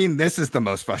 What do you mean this is the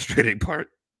most frustrating part?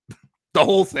 The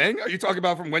whole thing? Are you talking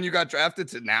about from when you got drafted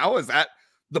to now? Is that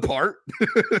the part?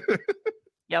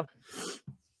 Yep.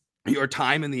 Your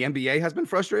time in the NBA has been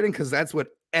frustrating, because that's what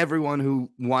everyone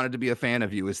who wanted to be a fan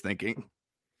of you is thinking.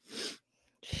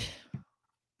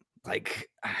 Like,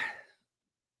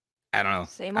 I don't know.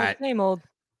 Same old.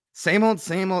 Same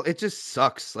old. It just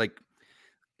sucks. Like,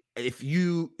 if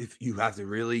you have to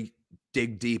really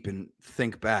dig deep and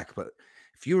think back, but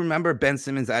if you remember Ben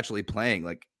Simmons actually playing,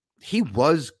 like, he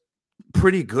was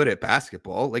pretty good at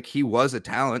basketball. Like, he was a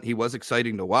talent. He was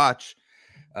exciting to watch.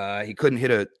 He couldn't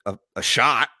hit a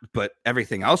shot, but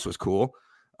everything else was cool.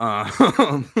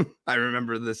 I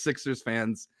remember the Sixers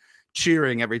fans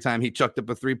cheering every time he chucked up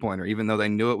a 3-pointer, even though they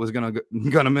knew it was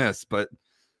gonna miss. But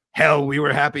hell, we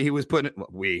were happy he was putting it.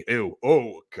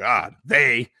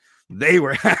 They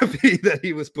were happy that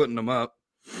he was putting them up.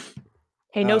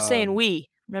 Hey, no saying we.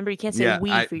 Remember, you can't say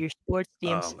for your sports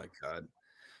teams. Oh my god!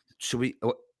 Should we?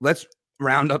 Let's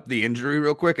round up the injury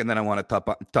real quick, and then I want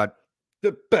to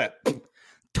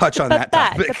touch on that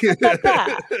topic.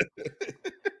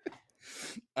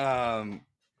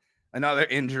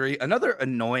 Another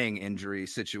annoying injury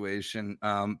situation.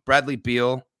 Bradley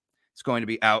Beal is going to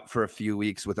be out for a few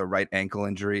weeks with a right ankle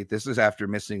injury. This is after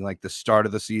missing like the start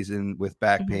of the season with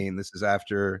back pain. This is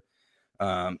after,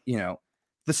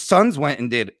 the Suns went and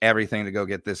did everything to go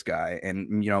get this guy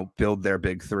and, build their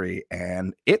big three.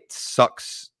 And it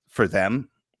sucks for them.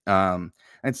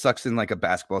 It sucks in like a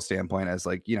basketball standpoint, as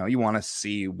like, you want to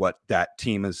see what that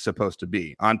team is supposed to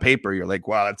be. On paper, you're like,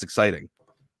 wow, that's exciting.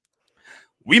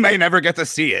 We may never get to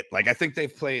see it. Like, I think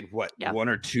they've played 1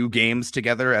 or 2 games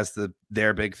together as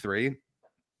their big three.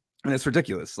 And it's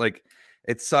ridiculous. Like,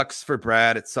 it sucks for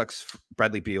Brad. It sucks for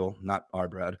Bradley Beal, not our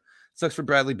Brad. It sucks for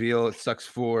Bradley Beal. It sucks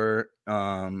for,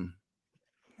 I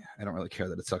don't really care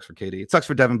that it sucks for KD. It sucks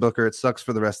for Devin Booker. It sucks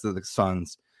for the rest of the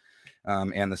Suns,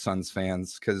 and the Suns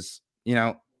fans. Cause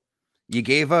you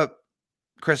gave up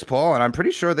Chris Paul, and I'm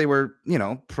pretty sure they were,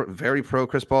 very pro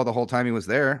Chris Paul the whole time he was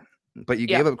there. But you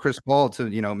gave up Chris Paul to,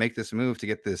 make this move to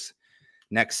get this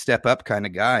next step up kind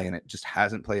of guy, and it just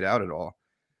hasn't played out at all.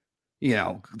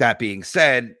 That being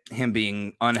said, him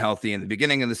being unhealthy in the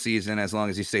beginning of the season, as long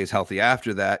as he stays healthy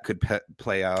after that, could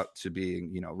play out to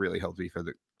being, really healthy for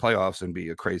the playoffs and be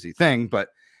a crazy thing. But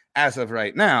as of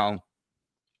right now,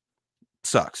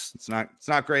 sucks. It's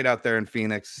not great out there in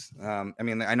Phoenix. I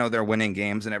mean, I know they're winning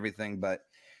games and everything, but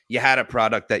you had a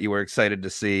product that you were excited to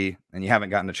see, and you haven't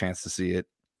gotten a chance to see it.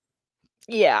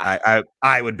 Yeah,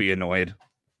 I would be annoyed.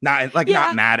 Not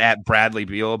mad at Bradley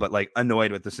Beal, but like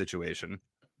annoyed with the situation.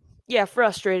 Yeah,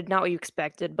 frustrated, not what you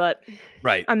expected, but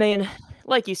right. I mean,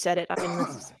 like you said it. I mean,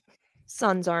 the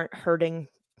Suns aren't hurting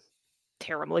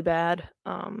terribly bad.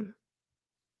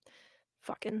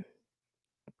 Fucking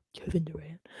Kevin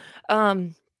Durant.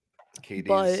 KD's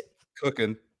but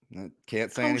cooking.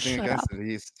 Can't say anything against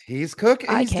it. He's cooking.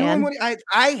 Doing what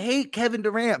I hate Kevin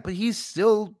Durant, but he's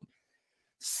still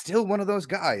one of those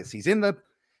guys. He's in the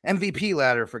MVP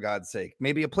ladder, for God's sake.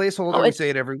 Maybe a placeholder. We say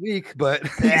it every week, but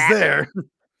he's there.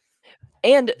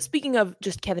 And speaking of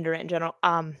just Kevin Durant in general,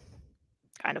 kind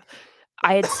of,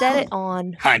 I had said it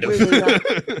on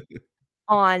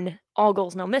on All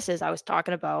Goals No Misses. I was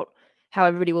talking about how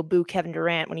everybody will boo Kevin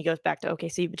Durant when he goes back to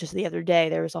OKC. But just the other day,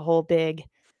 there was a whole big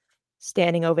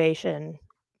standing ovation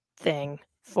thing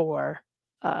for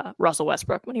Russell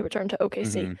Westbrook when he returned to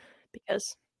OKC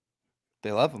because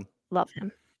they love him. Love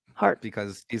him hard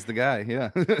because he's the guy.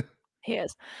 Yeah, he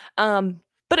is.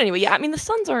 But anyway, yeah. I mean, the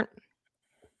Suns aren't.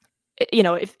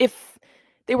 If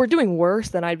they were doing worse,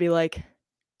 then I'd be like,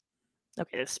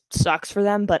 okay, this sucks for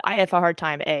them. But I have a hard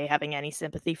time having any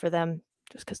sympathy for them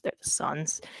just because they're the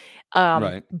Suns.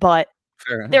 Right. But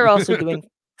they're also doing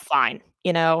fine.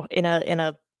 In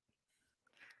a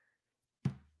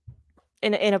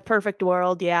perfect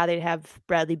world, yeah, they'd have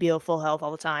Bradley Beal full health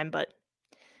all the time, but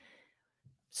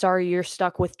sorry, you're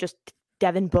stuck with just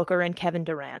Devin Booker and Kevin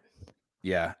Durant.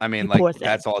 Yeah, I mean,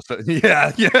 that's also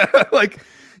yeah. Like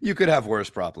you could have worse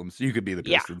problems. You could be the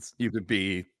Pistons. You could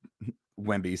be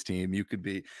Wemby's team. You could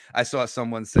be. I saw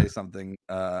someone say something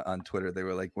on Twitter. They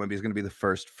were like, Wemby's going to be the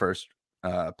first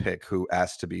pick who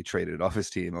asked to be traded off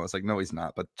his team. I was like, no, he's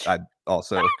not. But I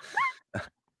also.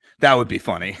 That would be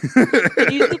funny.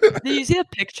 Did you see a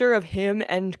picture of him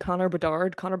and Connor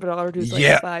Bedard? Connor Bedard, who's like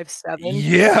 5'7".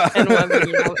 Yeah. And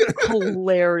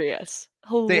hilarious.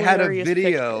 They had a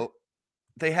video. Picture.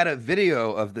 They had a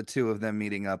video of the two of them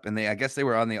meeting up, and I guess they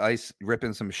were on the ice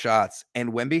ripping some shots.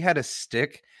 And Wemby had a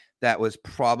stick that was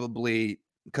probably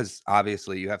because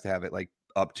obviously you have to have it like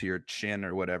up to your chin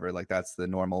or whatever. Like that's the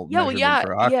normal. For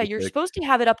a hockey you're stick. Supposed to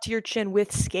have it up to your chin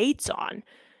with skates on.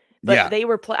 But they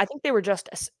were I think they were just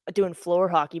doing floor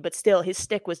hockey, but still his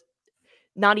stick was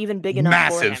not even big enough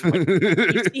massive. for him. Like,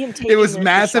 you see him it was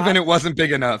massive and it wasn't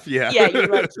big enough. Yeah. Yeah, you're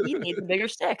like, he needs a bigger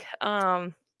stick.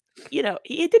 He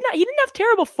didn't have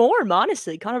terrible form,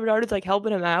 honestly. Connor Bedard was like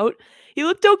helping him out. He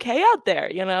looked okay out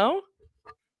there,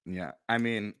 Yeah. I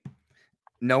mean,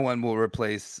 no one will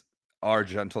replace our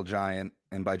gentle giant.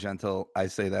 And by gentle, I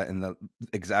say that in the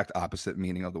exact opposite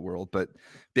meaning of the world. But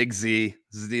Big Z,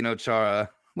 Zdeno Chara,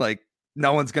 like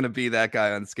no one's going to be that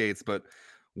guy on skates. But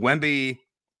Wemby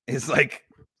is like,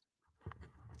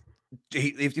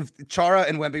 if Chara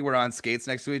and Wemby were on skates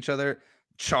next to each other,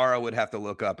 Chara would have to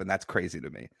look up. And that's crazy to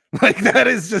me. Like that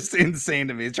is just insane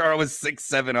to me. Chara was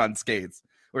 6'7" on skates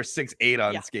or 6'8"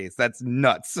 on skates. That's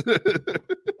nuts.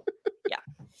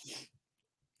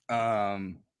 Yeah.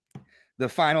 The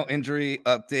final injury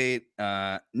update,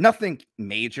 nothing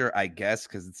major, I guess,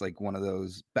 because it's like one of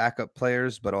those backup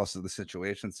players, but also the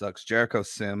situation sucks. Jericho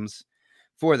Sims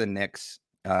for the Knicks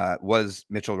was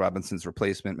Mitchell Robinson's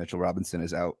replacement. Mitchell Robinson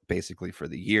is out basically for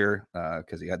the year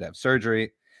because he had to have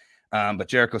surgery. But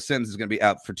Jericho Sims is going to be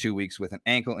out for 2 weeks with an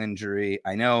ankle injury.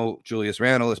 I know Julius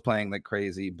Randle is playing like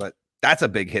crazy, but that's a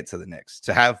big hit to the Knicks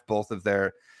to have both of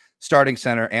their starting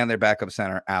center and their backup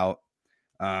center out.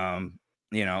 I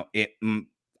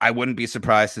wouldn't be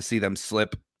surprised to see them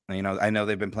slip. I know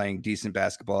they've been playing decent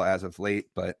basketball as of late,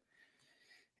 but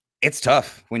it's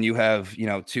tough when you have,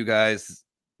 two guys,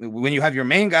 when you have your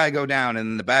main guy go down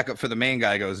and the backup for the main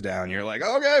guy goes down, you're like,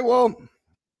 okay, well,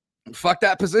 fuck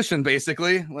that position,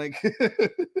 basically. Like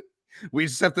we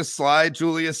just have to slide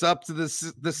Julius up to the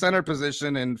center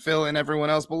position and fill in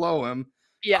everyone else below him.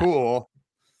 Yeah. Cool.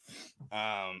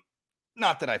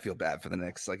 Not that I feel bad for the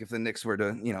Knicks. Like if the Knicks were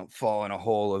to, fall in a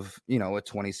hole of, a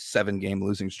 27-game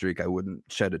losing streak, I wouldn't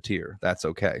shed a tear. That's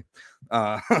okay.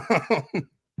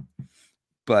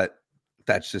 But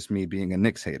that's just me being a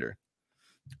Knicks hater.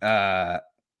 But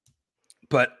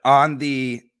on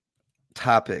the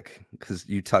topic, because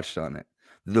you touched on it,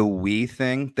 the we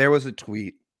thing. There was a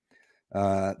tweet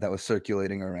that was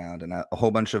circulating around, and a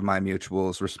whole bunch of my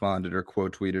mutuals responded or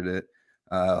quote tweeted it.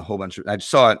 A whole bunch of, I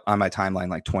saw it on my timeline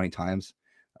like 20 times.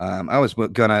 I was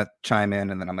gonna chime in,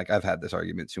 and then I'm like, I've had this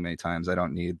argument too many times. I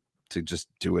don't need to just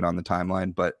do it on the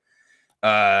timeline. But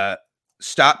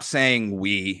stop saying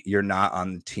we. You're not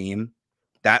on the team.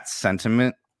 That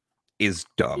sentiment is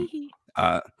dumb.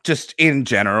 Just in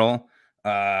general,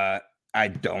 I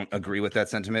don't agree with that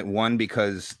sentiment. One,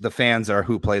 because the fans are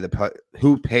who pay the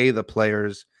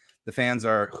players. The fans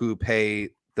are who pay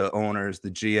the owners,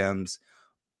 the GMs,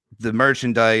 the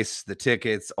merchandise, the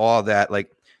tickets, all that.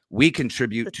 Like, we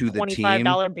contribute to the team.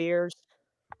 $25 beers.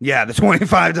 Yeah, the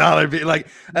 $25 beer. Like,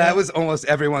 that was almost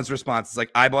everyone's response. It's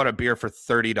like, I bought a beer for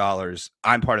 $30.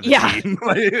 I'm part of the team.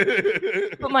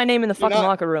 Put my name in the fucking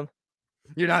locker room.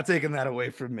 You're not taking that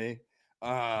away from me.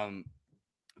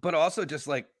 But also just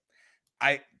like,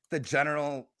 the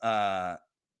general the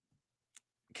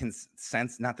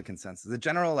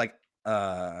general like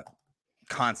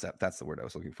concept, that's the word I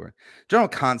was looking for. General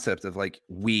concept of like,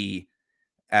 we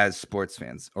as sports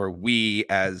fans, or we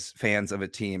as fans of a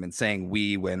team, and saying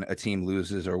we when a team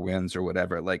loses or wins or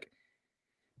whatever. Like,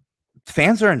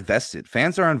 fans are invested,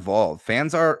 fans are involved,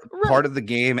 fans are part of the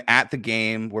game, at the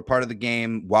game. We're part of the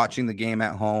game watching the game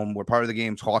at home. We're part of the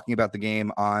game talking about the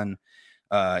game on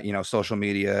social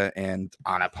media and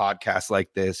on a podcast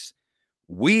like this.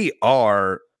 We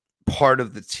are part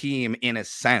of the team in a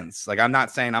sense. Like, I'm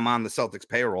not saying I'm on the Celtics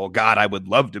payroll. God, I would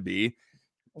love to be.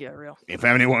 Yeah, real. If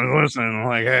anyone's listening,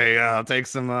 like, hey, I'll take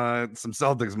some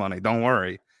Celtics money. Don't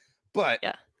worry. But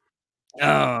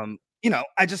I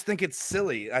just think it's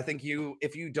silly. I think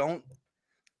if you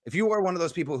are one of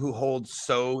those people who hold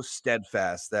so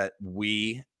steadfast that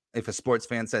if a sports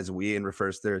fan says we and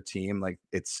refers to their team, like,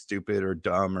 it's stupid or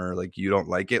dumb, or like you don't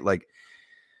like it, like,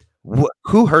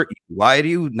 who hurt you?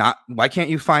 Why can't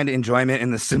you find enjoyment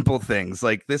in the simple things?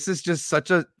 Like, this is just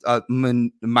such a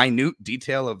minute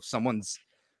detail of someone's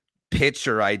pitch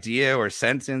or idea or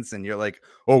sentence, and you're like,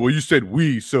 oh, well, you said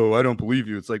we, so I don't believe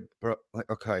you. It's like, bro, like,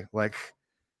 okay, like,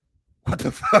 what the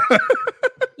fuck?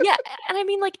 Yeah, and I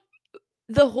mean, like,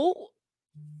 the whole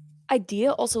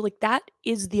idea also, like, that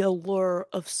is the allure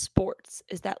of sports,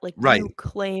 is that, like, you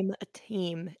claim a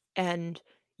team and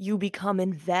you become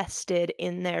invested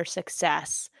in their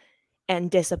success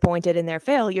and disappointed in their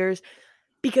failures,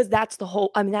 because that's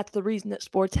that's the reason that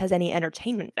sports has any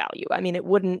entertainment value. I mean, it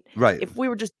wouldn't, if we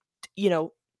were just,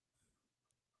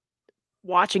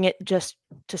 watching it just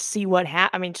to see what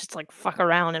happens. I mean, just like fuck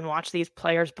around and watch these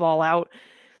players ball out.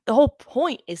 The whole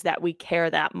point is that we care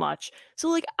that much. So,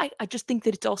 like, I just think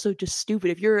that it's also just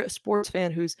stupid. If you're a sports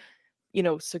fan who's,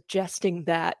 suggesting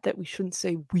that we shouldn't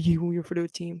say we when we refer to a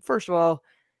team. First of all,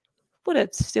 what a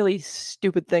silly,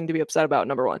 stupid thing to be upset about,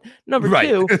 number one. Number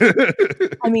two,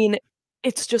 I mean,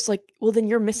 it's just like, well, then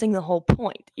you're missing the whole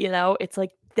point, It's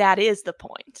like, that is the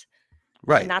point.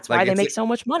 Right. And that's why they make so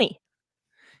much money.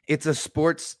 It's a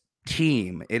sports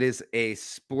team. It is a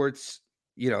sports,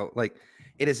 it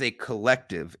is a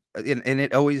collective, and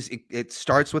it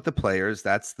starts with the players.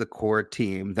 That's the core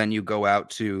team. Then you go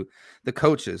out to the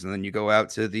coaches, and then you go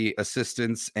out to the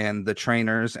assistants and the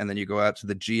trainers, and then you go out to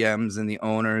the GMs and the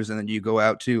owners, and then you go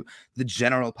out to the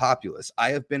general populace. I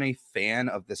have been a fan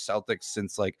of the Celtics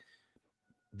since like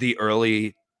the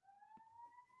early.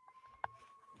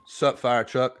 Sup, fire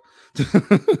truck.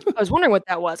 I was wondering what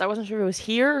that was. I wasn't sure if it was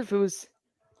here, if it was.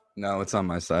 No, it's on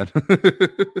my side.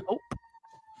 Oh.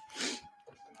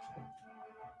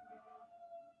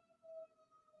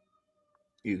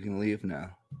 You can leave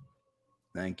now.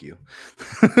 Thank you.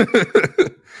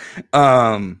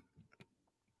 No,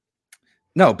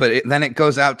 but then it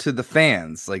goes out to the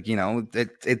fans. Like,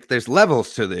 there's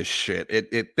levels to this shit.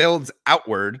 It builds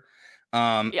outward.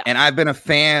 And I've been a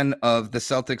fan of the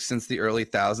Celtics since the early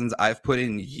thousands. I've put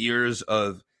in years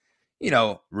of,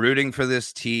 rooting for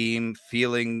this team,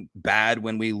 feeling bad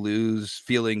when we lose,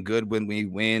 feeling good when we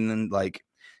win, and like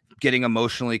getting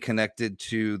emotionally connected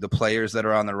to the players that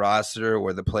are on the roster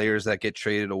or the players that get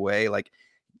traded away. Like,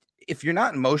 if you're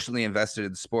not emotionally invested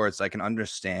in sports, I can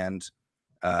understand,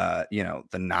 the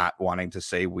not wanting to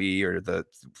say we, or the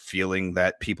feeling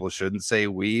that people shouldn't say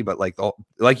we. But like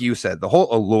you said, the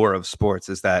whole allure of sports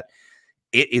is that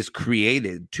it is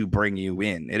created to bring you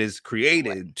in. It is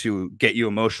created to get you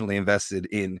emotionally invested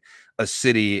in a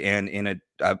city and in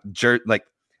the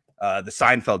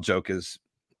Seinfeld joke is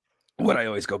what I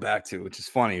always go back to, which is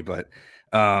funny, but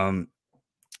Seinfeld's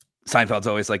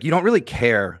always like, you don't really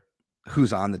care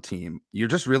who's on the team. You're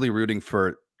just really rooting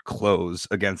for clothes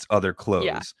against other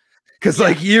clothes. Because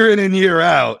like year in and year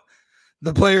out,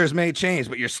 the players may change,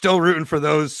 but you're still rooting for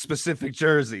those specific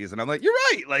jerseys. And I'm like, you're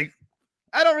right. Like,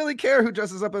 I don't really care who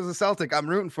dresses up as a Celtic. I'm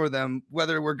rooting for them,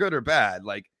 whether we're good or bad.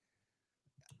 Like,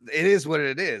 it is what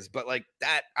it is. But like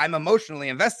that, I'm emotionally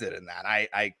invested in that.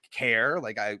 I care.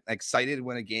 Like, I'm excited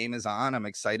when a game is on. I'm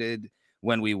excited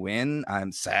when we win.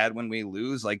 I'm sad when we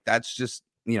lose. Like, that's just,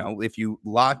 you know, if you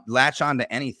latch on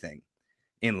to anything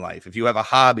in life, if you have a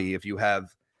hobby, if you have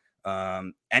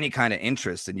any kind of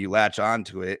interest and you latch on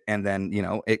to it, and then, you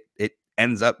know, it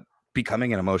ends up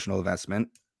becoming an emotional investment.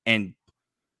 And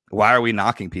why are we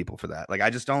knocking people for that? Like, I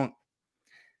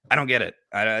don't get it.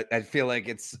 I feel like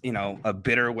it's, you know, a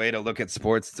bitter way to look at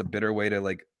sports. It's a bitter way to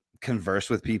like converse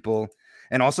with people.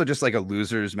 And also just like a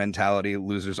loser's mentality,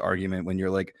 loser's argument when you're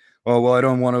like, oh, well, I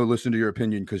don't want to listen to your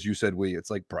opinion because you said we.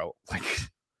 It's like, bro, like,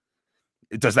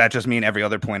 does that just mean every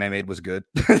other point I made was good?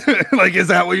 Like, is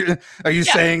that what are you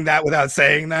saying that without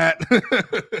saying that?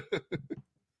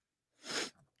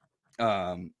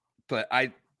 But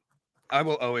I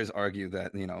will always argue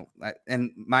that, you know,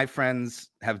 and my friends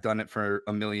have done it for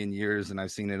a million years, and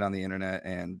I've seen it on the internet,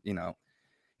 and, you know,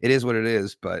 it is what it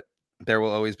is, but there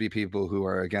will always be people who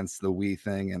are against the we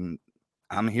thing. And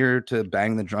I'm here to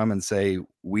bang the drum and say,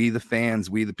 we the fans,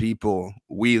 we the people,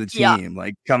 we the team.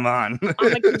 Like, come on. I'm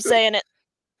gonna keep saying it.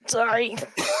 Sorry.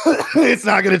 It's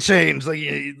not going to change. Like,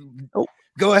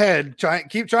 go ahead.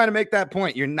 Keep trying to make that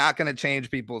point. You're not going to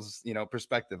change people's, you know,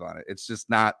 perspective on it. It's just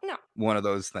not one of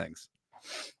those things.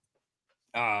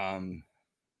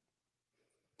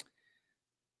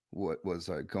 What was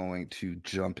I going to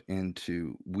jump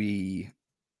into?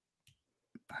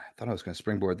 I thought I was going to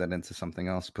springboard that into something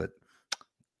else, but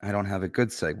I don't have a good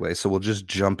segue. So we'll just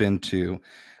jump into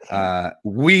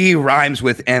we rhymes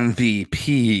with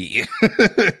MVP.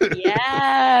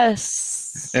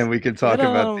 Yes. And we can talk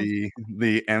about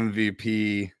the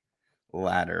MVP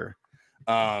ladder.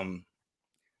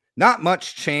 Not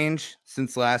much change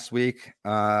since last week.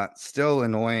 Still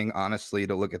annoying, honestly,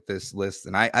 to look at this list.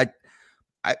 And I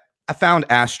found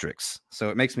asterisks, so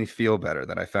it makes me feel better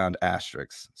that I found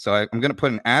asterisks. So I'm going to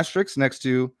put an asterisk next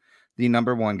to the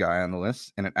number 1 guy on the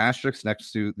list, and an asterisk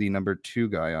next to the number 2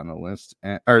 guy on the list,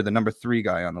 or the number 3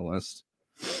 guy on the list.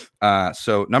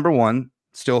 So number 1,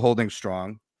 still holding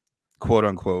strong, quote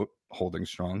unquote, holding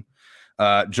strong.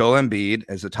 Joel Embiid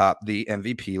is atop the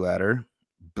MVP ladder.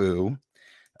 Boo.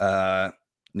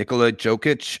 Nikola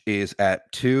Jokic is at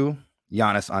 2.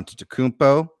 Giannis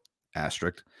Antetokounmpo,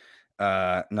 asterisk.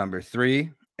 Number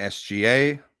 3,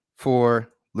 SGA.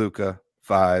 4, Luka.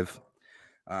 5.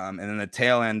 And then the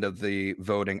tail end of the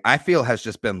voting, I feel, has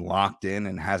just been locked in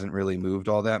and hasn't really moved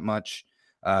all that much.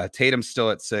 Tatum's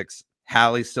still at 6.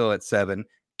 Hallie's still at 7.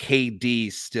 KD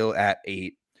still at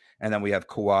 8. And then we have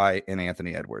Kawhi and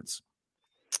Anthony Edwards.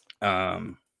 I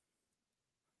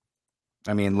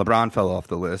mean, LeBron fell off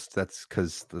the list. That's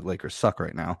because the Lakers suck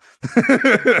right now.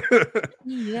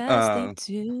 Yes,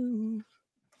 they do.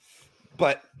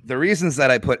 But the reasons that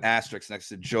I put asterisks next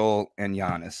to Joel and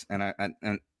Giannis,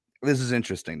 and this is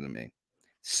interesting to me.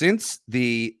 Since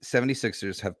the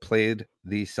 76ers have played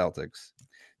the Celtics,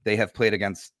 they have played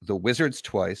against the Wizards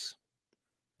twice,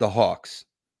 the Hawks,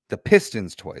 the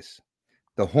Pistons twice,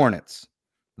 the Hornets,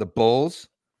 the Bulls,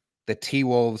 the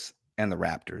T-Wolves, and the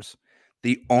Raptors.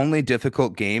 The only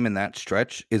difficult game in that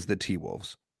stretch is the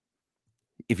T-Wolves.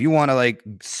 If you want to like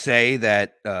say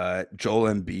that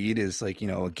Joel Embiid is like, you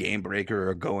know, a game breaker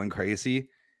or going crazy,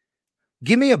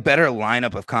 give me a better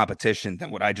lineup of competition than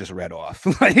what I just read off.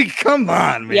 Like, come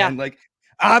on, man. Yeah. Like,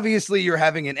 obviously you're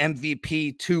having an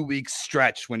MVP 2-week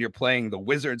stretch when you're playing the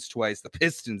Wizards twice, the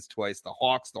Pistons twice, the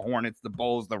Hawks, the Hornets, the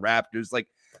Bulls, the Raptors. Like,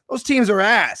 those teams are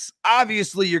ass.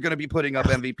 Obviously you're going to be putting up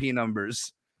MVP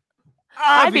numbers.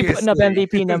 I'd be putting up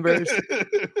MVP numbers.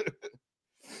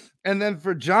 And then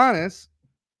for Giannis,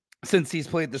 since he's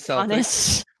played the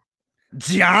Celtics,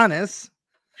 Giannis,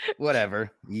 whatever,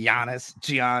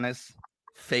 Giannis,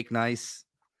 fake nice,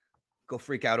 go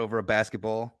freak out over a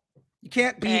basketball. You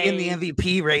can't be in the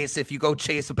MVP race if you go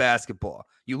chase a basketball.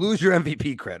 You lose your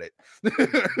MVP credit.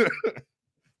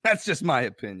 That's just my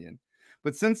opinion.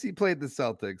 But since he played the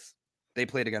Celtics, they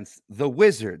played against the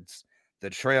Wizards, the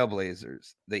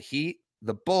Trailblazers, the Heat,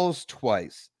 the Bulls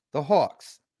twice, the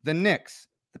Hawks, the Knicks,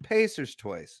 the Pacers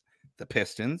twice, the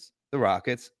Pistons, the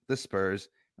Rockets, the Spurs,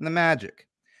 and the Magic.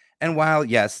 And while,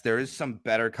 yes, there is some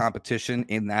better competition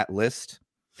in that list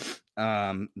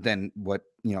than what,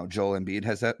 you know, Joel Embiid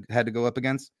has had to go up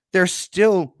against, there's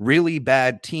still really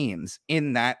bad teams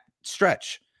in that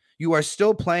stretch. You are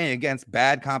still playing against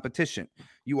bad competition.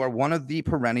 You are one of the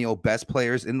perennial best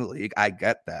players in the league. I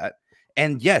get that.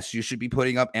 And yes, you should be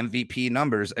putting up MVP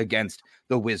numbers against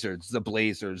the Wizards, the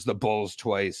Blazers, the Bulls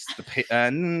twice,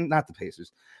 not the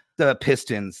Pacers, the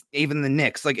Pistons, even the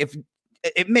Knicks. Like, if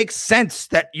it makes sense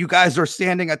that you guys are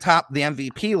standing atop the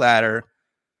MVP ladder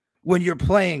when you're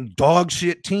playing dog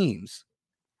shit teams.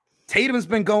 Tatum's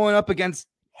been going up against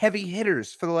heavy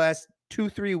hitters for the last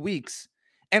 2-3 weeks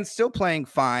and still playing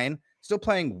fine, still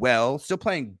playing well, still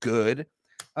playing good.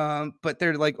 But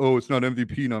they're like, oh, it's not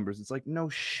MVP numbers. It's like, no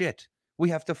shit. We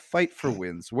have to fight for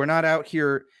wins. We're not out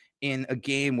here in a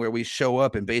game where we show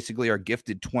up and basically are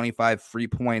gifted 25 free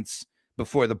points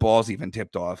before the ball's even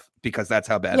tipped off, because that's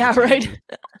how bad. Yeah, right.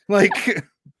 Like,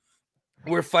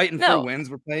 we're fighting for wins.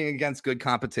 We're playing against good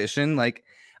competition. Like,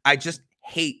 I just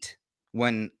hate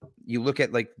when you look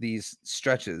at like these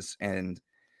stretches, and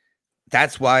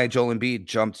that's why Joel Embiid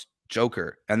jumped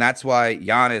Joker, and that's why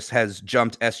Giannis has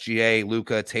jumped SGA,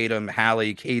 Luka, Tatum,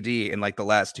 Hallie, KD in like the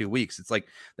last 2 weeks. It's like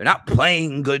they're not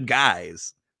playing good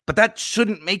guys, but that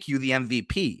shouldn't make you the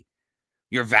MVP.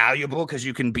 You're valuable because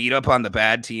you can beat up on the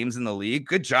bad teams in the league.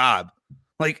 Good job.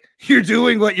 Like, you're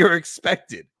doing what you're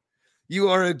expected. You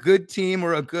are a good team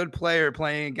or a good player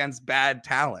playing against bad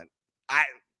talent. I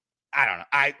don't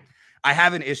know. I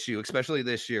have an issue, especially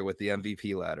this year, with the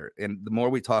MVP ladder. And the more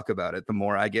we talk about it, the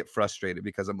more I get frustrated,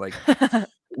 because I'm like,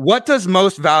 what does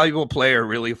most valuable player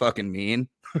really fucking mean?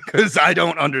 Because I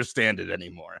don't understand it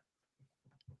anymore.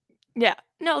 Yeah,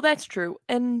 no, that's true.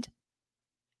 And,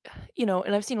 you know,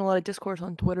 and I've seen a lot of discourse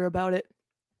on Twitter about it.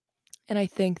 And I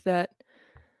think that,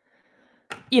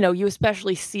 you know, you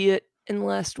especially see it in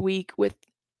last week with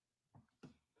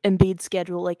Embiid's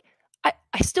schedule. Like,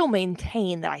 I still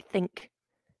maintain that I think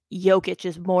Jokic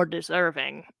is more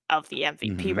deserving of the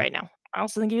MVP right now. I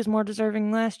also think he was more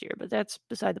deserving last year, but that's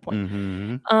beside the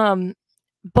point.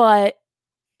 But,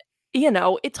 you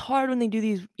know, it's hard when they do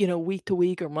these, you know, week to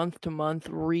week or month to month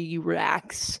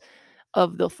re-racks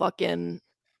of the fucking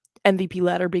MVP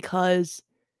ladder, because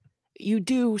you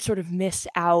do sort of miss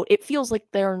out. It feels like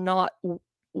they're not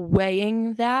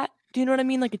weighing that. Do you know what I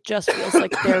mean? Like, it just feels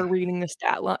like they're reading the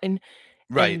stat line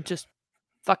and just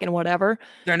fucking whatever.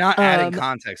 They're not adding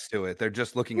context to it. They're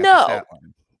just looking at the stat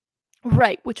line.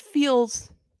 Right, which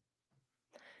feels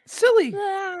silly.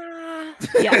 Yeah,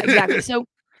 exactly. So,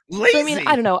 lazy. So, I mean,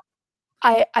 I don't know.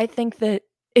 I think that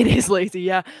it is lazy,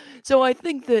 yeah. So I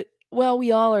think that while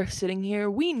we all are sitting here,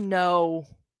 we know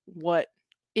what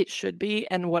it should be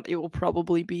and what it will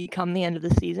probably be come the end of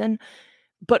the season.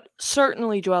 But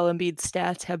certainly Joel Embiid's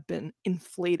stats have been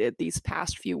inflated these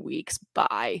past few weeks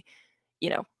by,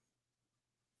 you know,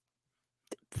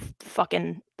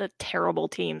 fucking the terrible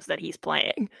teams that he's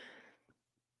playing.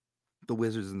 The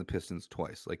Wizards and the Pistons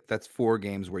twice. Like, that's 4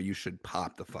 games where you should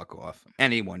pop the fuck off.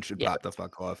 Anyone should pop the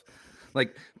fuck off.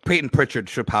 Like, Peyton Pritchard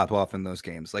should pop off in those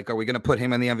games. Like, are we going to put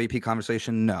him in the MVP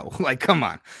conversation? No. Like, come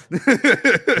on.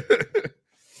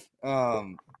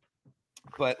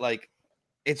 But like,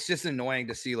 it's just annoying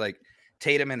to see like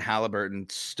Tatum and Halliburton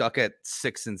stuck at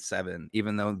 6 and 7,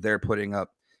 even though they're putting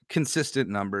up consistent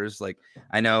numbers. Like,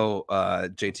 I know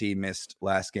JT missed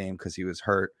last game because he was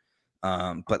hurt.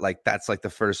 But like, that's like the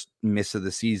first miss of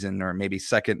the season, or maybe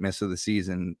second miss of the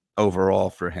season overall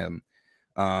for him.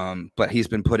 But he's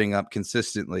been putting up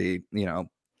consistently, you know,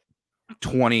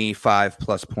 25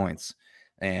 plus points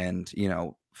and, you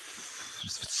know,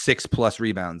 6 plus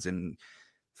rebounds and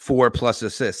 4 plus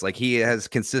assists. Like, he has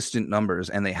consistent numbers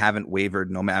and they haven't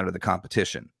wavered no matter the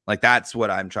competition. Like, that's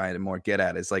what I'm trying to more get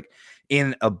at, is like,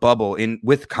 in a bubble,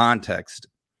 with context,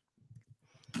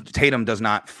 Tatum does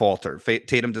not falter.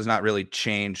 Tatum does not really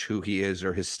change who he is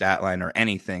or his stat line or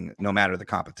anything, no matter the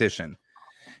competition.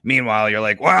 Meanwhile, you're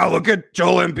like, wow, look at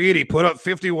Joel Embiid. He put up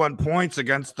 51 points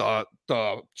against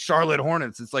the Charlotte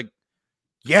Hornets. It's like,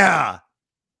 yeah.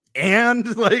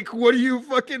 And like, what do you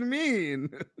fucking mean?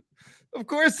 Of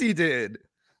course he did.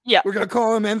 Yeah. We're going to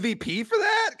call him MVP for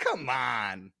that? Come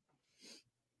on.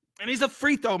 And he's a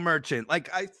free throw merchant.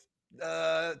 Like,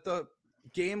 the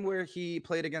game where he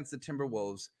played against the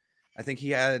Timberwolves, I think he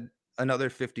had another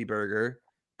 50 burger,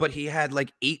 but he had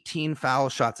like 18 foul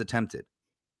shots attempted.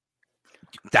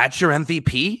 That's your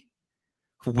MVP?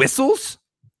 Whistles?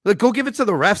 Like, go give it to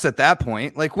the refs at that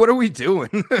point. Like, what are we doing?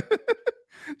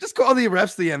 Just call the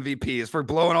refs the MVPs for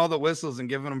blowing all the whistles and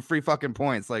giving them free fucking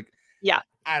points. Like, yeah,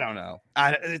 I don't know.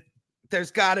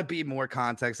 There's got to be more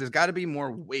context. There's got to be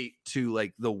more weight to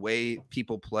like the way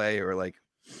people play, or like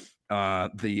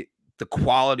the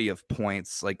quality of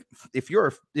points. Like, if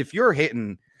you're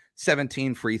hitting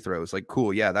 17 free throws, like,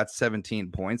 cool, yeah, that's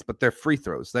 17 points, but they're free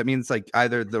throws. That means like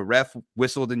either the ref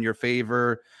whistled in your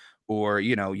favor, or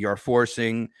you're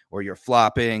forcing or you're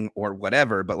flopping or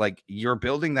whatever, but like you're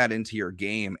building that into your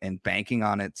game and banking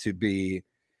on it to be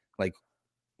like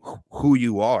who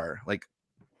you are. Like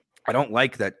I don't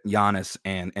like that Giannis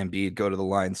and Embiid go to the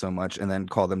line so much and then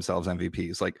call themselves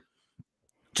MVPs. Like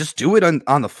just do it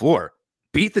on the floor.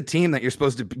 Beat the team that you're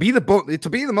supposed to be. To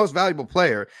be the most valuable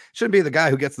player shouldn't be the guy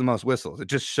who gets the most whistles. It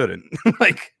just shouldn't.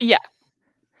 Like yeah,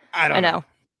 I don't know.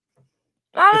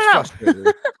 I don't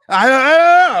know. I don't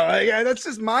know. Like, that's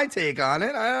just my take on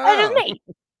it. That's just me.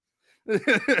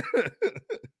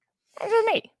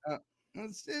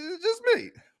 It's just me.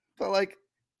 But like,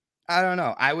 I don't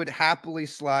know. I would happily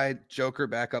slide Joker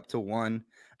back up to 1.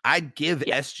 I'd give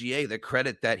SGA the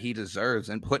credit that he deserves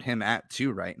and put him at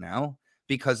 2 right now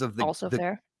because of the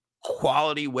fair.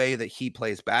 Quality way that he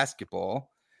plays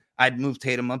basketball. I'd move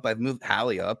Tatum up. I'd move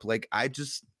Hallie up. Like I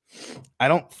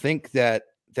don't think that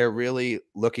they're really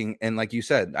looking, and like you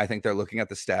said, I think they're looking at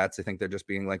the stats. I think they're just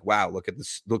being like, wow, look at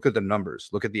this, look at the numbers,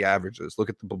 look at the averages, look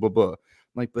at the blah blah blah.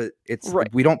 Like, but it's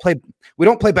right. We don't play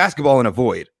basketball in a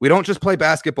void. We don't just play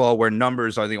basketball where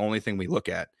numbers are the only thing we look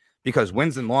at, because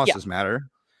wins and losses matter,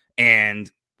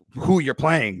 and who you're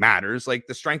playing matters. Like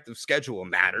the strength of schedule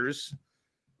matters.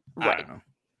 Right. I don't know.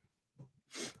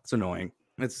 It's annoying.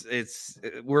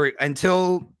 We're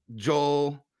until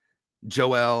Joel,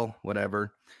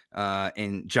 whatever,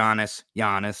 and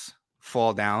Giannis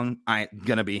fall down, I'm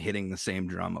gonna be hitting the same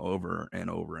drum over and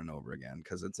over and over again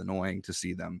because it's annoying to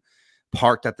see them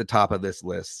parked at the top of this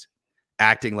list,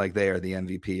 acting like they are the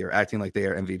MVP or acting like they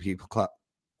are MVP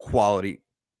quality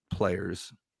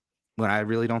players when I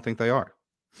really don't think they are.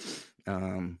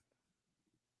 And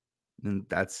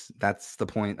that's the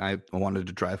point I wanted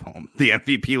to drive home. The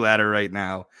MVP ladder right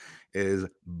now is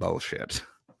bullshit.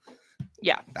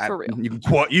 Yeah, for real. You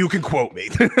can quote me.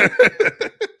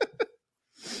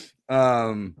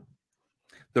 The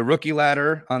rookie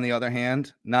ladder, on the other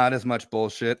hand, not as much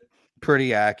bullshit.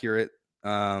 Pretty accurate.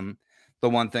 The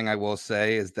one thing I will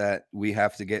say is that we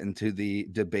have to get into the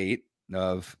debate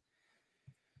of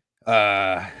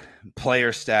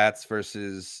player stats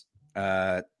versus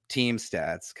team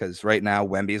stats, because right now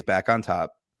Wemby's back on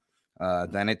top.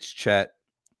 Then it's Chet,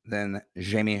 then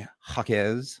Jamie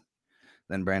Jaquez,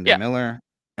 then Brandon Miller,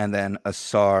 and then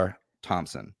Asar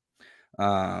Thompson.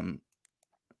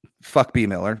 Fuck B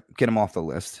Miller, get him off the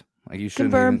list. Like he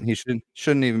shouldn't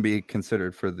even be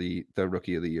considered for the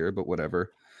rookie of the year, but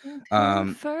whatever.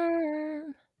 But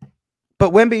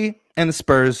Wemby and the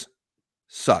Spurs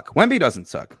suck. Wemby doesn't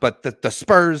suck, but the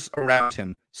Spurs around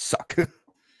him suck.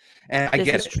 And I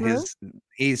get it.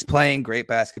 He's playing great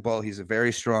basketball. He's a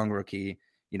very strong rookie.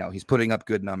 He's putting up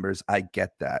good numbers. I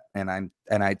get that. And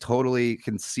I totally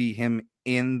can see him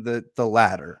in the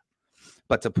ladder.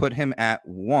 But to put him at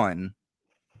 1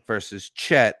 versus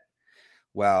Chet,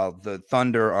 while the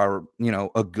Thunder are,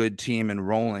 a good team and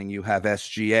rolling, you have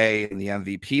SGA in the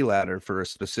MVP ladder for a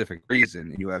specific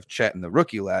reason. And you have Chet in the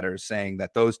rookie ladder saying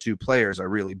that those two players are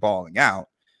really balling out.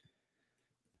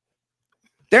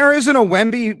 There isn't a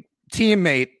Wemby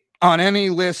teammate on any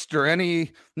list or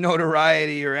any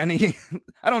notoriety or any,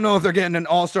 I don't know if they're getting an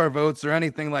all-star votes or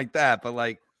anything like that, but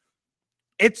like,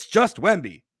 it's just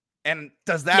Wemby. And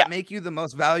does that make you the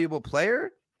most valuable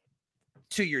player?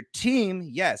 To your team,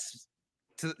 yes.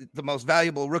 To the most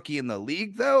valuable rookie in the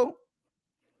league, though,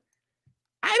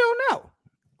 I don't know.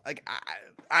 Like,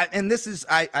 I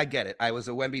get it. I was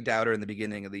a Wemby doubter in the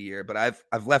beginning of the year, but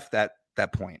I've left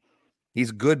that point.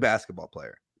 He's a good basketball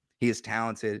player. He is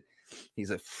talented. He's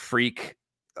a freak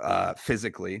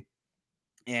physically.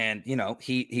 And,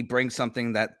 he brings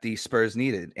something that the Spurs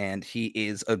needed. And he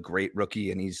is a great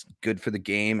rookie, and he's good for the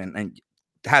game. And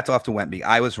hats off to Wemby.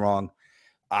 I was wrong.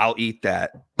 I'll eat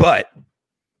that. But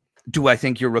do I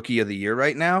think you're rookie of the year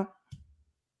right now?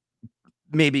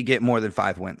 Maybe get more than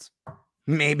 5 wins.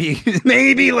 Maybe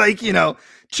like,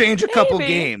 change a couple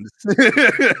games.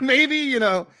 Maybe,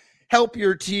 help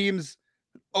your team's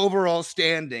overall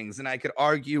standings. And I could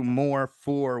argue more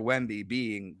for Wemby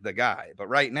being the guy. But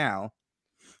right now,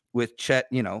 with Chet,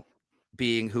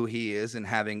 being who he is and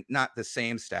having not the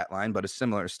same stat line, but a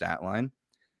similar stat line,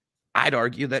 I'd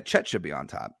argue that Chet should be on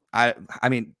top. I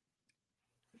mean,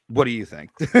 what do you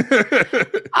think?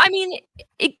 I mean,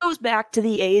 it goes back to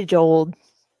the age-old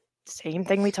same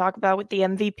thing we talk about with the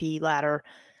MVP ladder,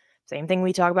 same thing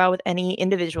we talk about with any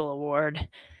individual award,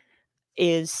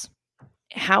 is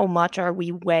how much are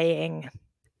we weighing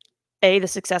A, the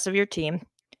success of your team,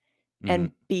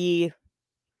 and B,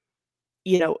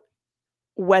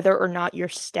 whether or not your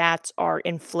stats are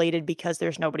inflated because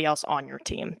there's nobody else on your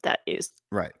team that is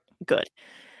right good.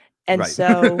 And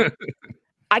so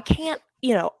I can't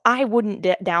I wouldn't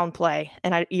downplay,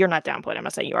 and you're not downplaying, I'm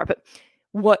not saying you are, but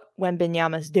what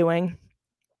Wembanyama's doing. Mhm.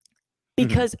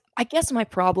 Because I guess my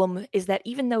problem is that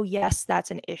even though, yes,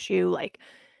 that's an issue, like,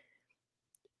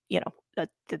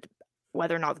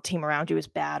 whether or not the team around you is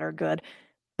bad or good,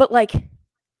 but like,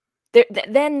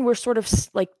 then we're sort of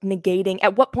like negating.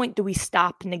 At what point do we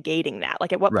stop negating that?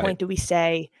 Like, at what Right. point do we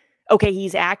say, okay,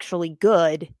 he's actually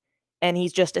good and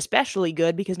he's just especially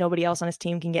good because nobody else on his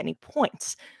team can get any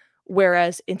points?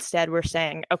 Whereas instead we're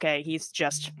saying, okay, he's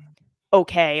just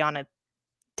okay on a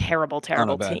terrible, On a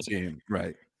terrible bad team. team.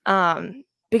 Right.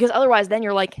 Because otherwise then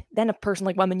you're like, then a person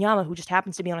like Wembanyama who just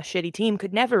happens to be on a shitty team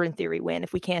could never in theory win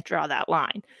if we can't draw that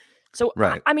line. So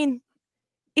Right. I mean,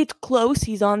 it's close.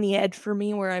 He's on the edge for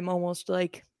me where I'm almost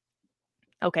like,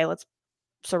 okay, let's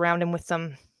surround him with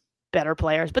some better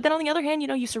players. But then on the other hand,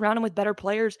 you surround him with better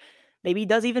players, maybe he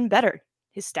does even better.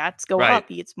 His stats go Right. up.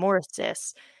 He gets more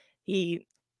assists. I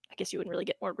guess you wouldn't really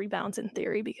get more rebounds in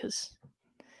theory because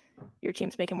your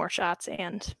team's making more shots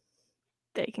and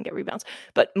they can get rebounds.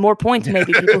 But more points,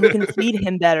 maybe people who can feed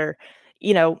him better.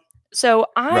 So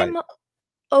Right. I'm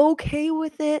okay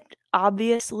with it.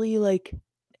 Obviously, like,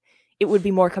 it would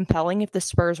be more compelling if the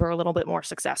Spurs were a little bit more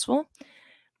successful.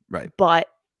 Right. But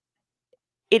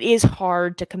it is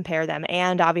hard to compare them.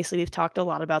 And obviously, we've talked a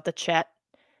lot about the Chet,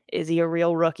 is he a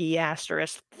real rookie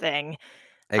asterisk thing,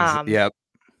 Yep.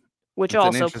 which It's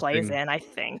an also plays interesting. in, I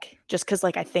think. Just because,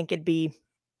 like, I think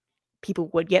people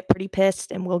would get pretty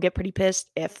pissed and will get pretty pissed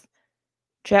if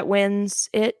Chet wins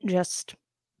it just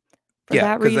for Yeah,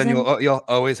 that because then reason. you'll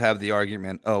always have the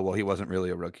argument, oh well, he wasn't really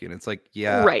a rookie, and it's like,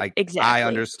 yeah, Right, I exactly.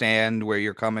 understand where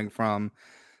you're coming from,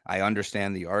 I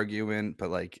understand the argument, but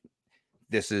like,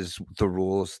 this is the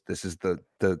rules, this is the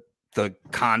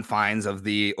confines of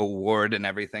the award and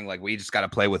everything. Like, we just got to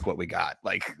play with what we got.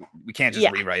 Like, we can't just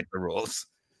Yeah. rewrite the rules.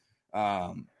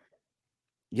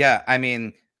 Yeah, I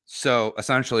mean, so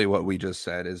essentially what we just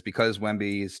said is because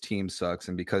Wemby's team sucks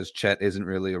and because Chet isn't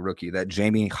really a rookie, that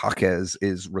Jamie Jaquez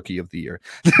is rookie of the year.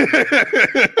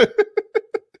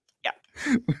 Yeah.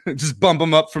 Just bump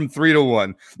him up from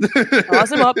 3-1.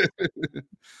 Toss him up.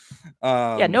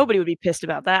 Yeah, Um, nobody would be pissed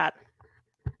about that.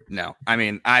 no, I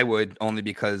mean, I would, only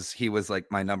because he was like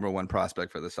my number one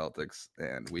prospect for the Celtics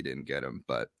and we didn't get him.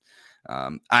 But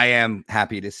I am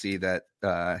happy to see that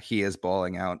he is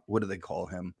balling out. What do they call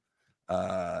him?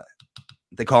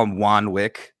 They call him Juan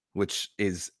Wick, which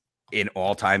is an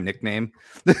all-time nickname.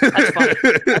 That's funny.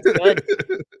 That's good.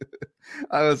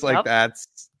 I was like, Yep.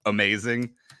 that's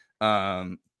amazing.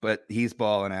 But he's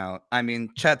balling out. I mean,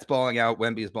 Chet's balling out.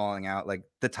 Wemby's balling out. Like,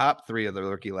 the top three of the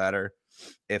rookie ladder,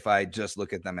 if I just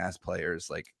look at them as players,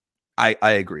 like, I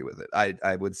agree with it.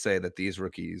 I would say that these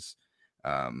rookies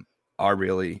are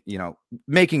really,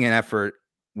 making an effort.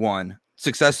 One,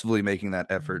 successfully making that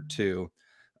effort. Two,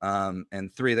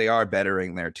 and three, they are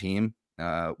bettering their team.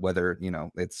 Whether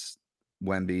it's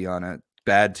Wemby on a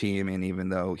bad team, and even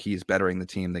though he's bettering the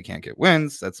team, they can't get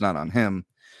wins. That's not on him.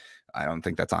 I don't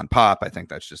think that's on Pop. I think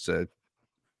that's just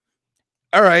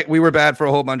all right, we were bad for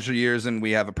a whole bunch of years and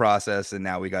we have a process, and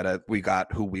now we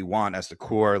got who we want as the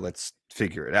core. Let's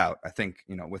figure it out. I think,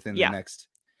 within the next,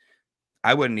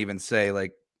 I wouldn't even say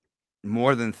like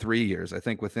more than 3 years. I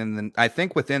think within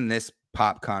this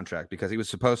Pop contract, because he was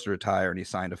supposed to retire and he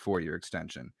signed a 4-year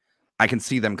extension, I can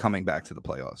see them coming back to the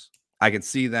playoffs. I can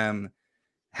see them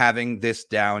having this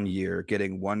down year,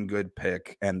 getting one good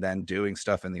pick, and then doing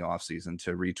stuff in the offseason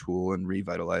to retool and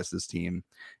revitalize this team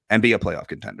and be a playoff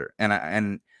contender. And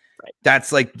Right.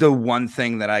 that's like the one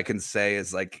thing that I can say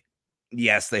is like,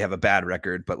 yes, they have a bad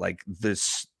record, but like the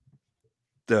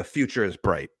future is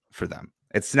bright for them.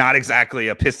 It's not exactly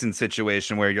a Piston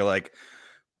situation where you're like,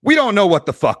 we don't know what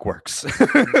the fuck works.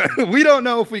 We don't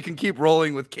know if we can keep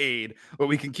rolling with Cade or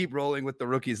we can keep rolling with the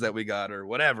rookies that we got or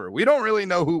whatever. We don't really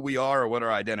know who we are or what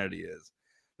our identity is.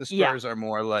 The Spurs are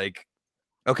more like,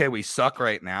 okay, we suck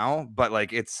right now, but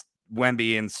like, it's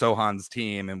Wemby and Sohan's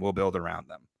team and we'll build around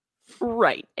them.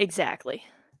 Right, exactly.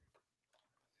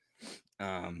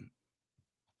 Yeah,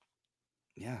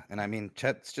 and I mean,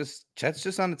 Chet's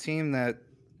just on a team that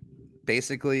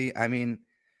basically, I mean,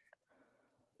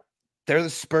 they're the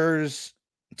Spurs.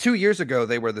 2 years ago,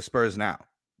 they were the Spurs now.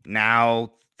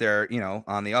 Now they're,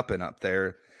 on the up and up.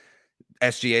 They're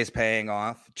SGA's paying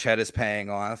off. Chet is paying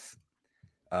off.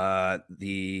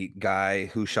 The guy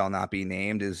who shall not be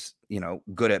named is,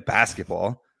 good at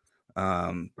basketball.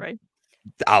 Right.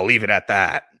 I'll leave it at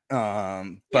that.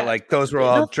 But like, those were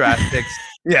all enough. draft picks.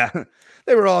 Yeah.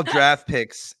 They were all draft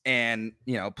picks and,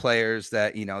 players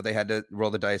that, they had to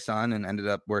roll the dice on and ended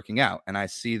up working out. And I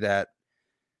see that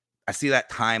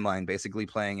timeline basically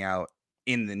playing out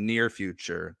in the near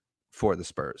future for the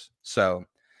Spurs. So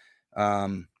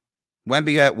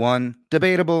Wemby at 1,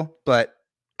 debatable, but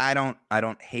I don't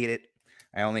hate it.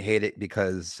 I only hate it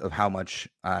because of how much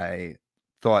I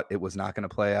thought it was not going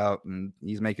to play out, and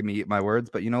he's making me eat my words.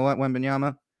 But you know what,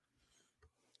 Wembanyama?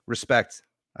 Respect.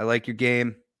 I like your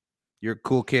game. You're a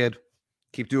cool kid.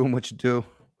 Keep doing what you do.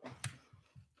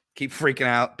 Keep freaking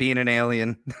out, being an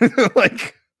alien.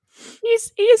 Like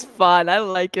he's fun. I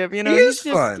like him. You know, he's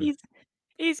fun.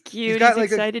 He's cute. He's He's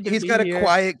excited to be here. He's got a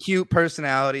quiet, cute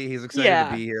personality. He's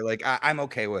excited to be here. Like I'm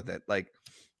okay with it. Like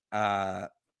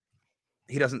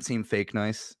he doesn't seem fake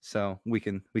nice, so we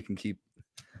can keep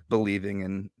believing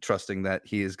and trusting that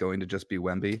he is going to just be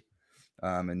Wemby,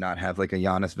 and not have like a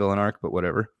Giannis villain arc. But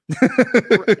whatever.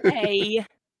 Hey,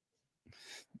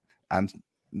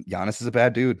 Giannis is a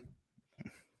bad dude.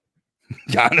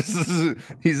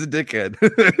 He's a dickhead.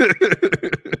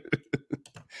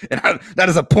 And that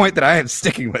is a point that I am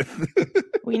sticking with.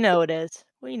 We know it is.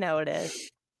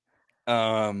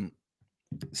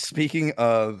 Speaking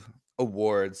of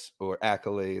awards or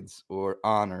accolades or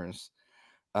honors,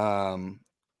 the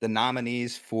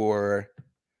nominees for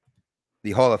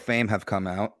the Hall of Fame have come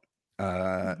out.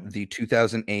 The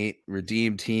 2008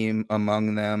 Redeem Team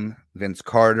among them, Vince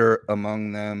Carter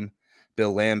among them,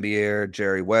 Bill Laimbeer,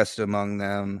 Jerry West among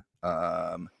them.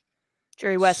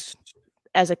 Jerry West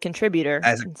as a contributor,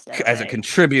 as a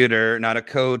contributor, not a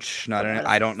coach,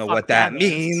 I don't know what that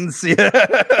means. Yeah.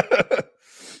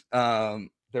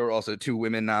 There were also 2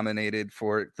 women nominated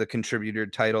for the contributor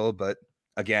title, but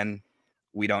again,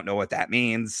 we don't know what that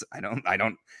means. I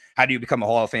don't. How do you become a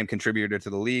Hall of Fame contributor to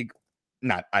the league?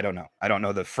 I don't know. I don't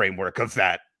know the framework of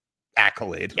that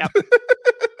accolade. Yep.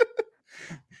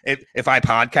 If I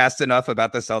podcast enough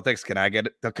about the Celtics, can I get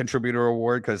the contributor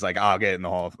award? Because like I'll get in the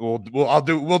Hall of we'll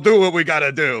do what we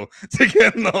gotta do to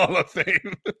get in the Hall of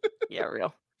Fame. Yeah,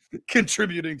 real.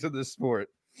 Contributing to the sport.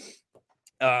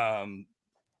 The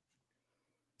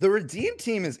Redeem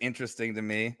Team is interesting to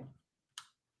me.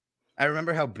 I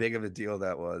remember how big of a deal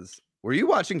that was. Were you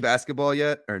watching basketball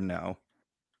yet or no?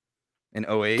 In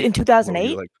 08? In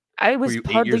 2008? I was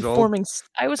hardly forming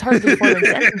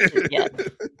sentences yet.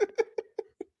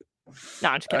 No,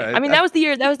 I'm just kidding. Right. I mean, that was the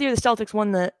year the Celtics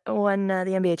won the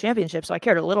NBA championship, so I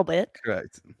cared a little bit.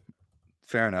 Correct.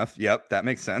 Fair enough. Yep, that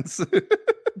makes sense.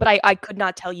 But I could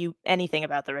not tell you anything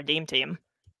about the Redeem Team.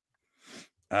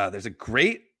 There's a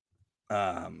great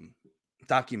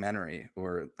documentary,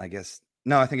 or I guess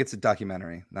no, I think it's a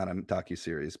documentary, not a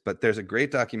docuseries. But there's a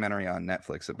great documentary on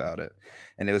Netflix about it,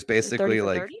 and it was basically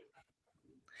like 30?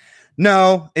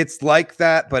 No, it's like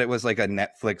that, but it was like a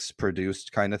Netflix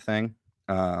produced kind of thing.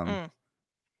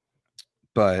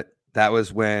 But that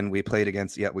was when we played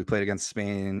against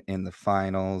Spain in the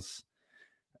finals.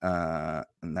 And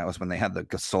that was when they had the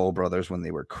Gasol brothers, when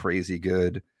they were crazy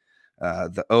good.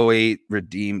 The 08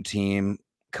 Redeem Team,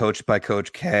 coached by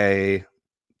Coach K.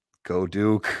 Go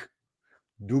Duke.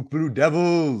 Duke Blue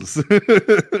Devils.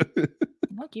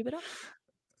 I'll keep it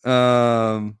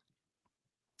up.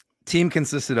 Team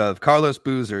consisted of Carlos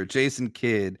Boozer, Jason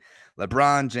Kidd,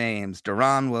 LeBron James,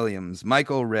 Deron Williams,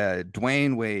 Michael Redd,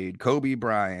 Dwayne Wade, Kobe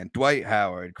Bryant, Dwight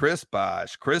Howard, Chris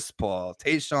Bosh, Chris Paul,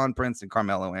 Tayshaun Prince, and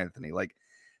Carmelo Anthony. Like,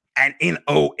 and in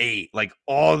 08, like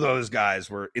all those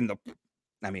guys were in the.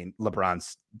 I mean,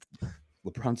 LeBron's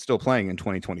still playing in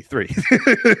 2023,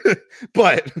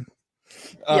 but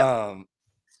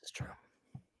it's true.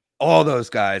 All those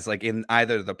guys, like in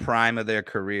either the prime of their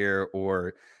career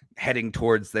or heading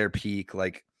towards their peak,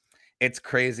 like. It's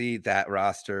crazy, that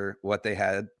roster, what they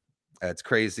had. It's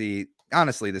crazy.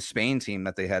 Honestly, the Spain team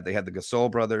that they had the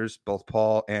Gasol brothers, both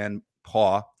Paul and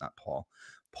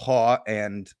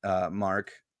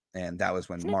Mark. And that was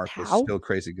when Isn't Mark was still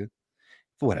crazy good.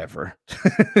 Whatever.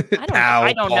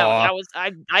 I don't know.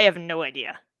 I have no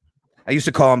idea. I used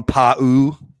to call him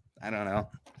Pau. I don't know.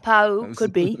 Pau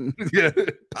could be. Yeah,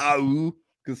 Pau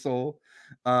Gasol.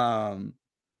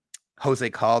 Jose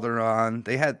Calderon.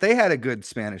 They had a good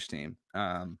Spanish team.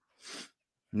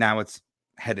 Now it's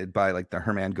headed by like the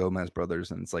Herman Gomez brothers,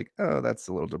 and it's like, oh, that's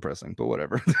a little depressing, but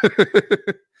whatever.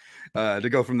 To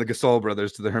go from the Gasol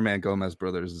brothers to the Herman Gomez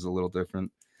brothers is a little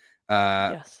different.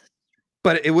 Yes.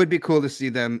 But it would be cool to see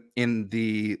them in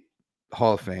the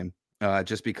Hall of Fame,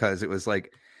 just because it was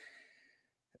like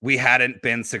we hadn't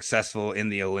been successful in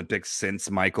the Olympics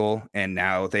since Michael, and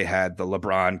now they had the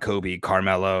LeBron, Kobe,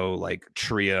 Carmelo like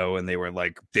trio, and they were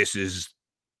like,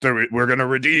 we're going to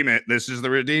redeem it. This is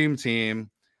the Redeem Team.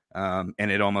 And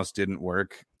it almost didn't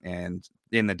work. And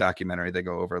in the documentary, they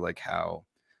go over like how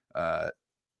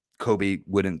Kobe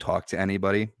wouldn't talk to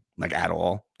anybody like at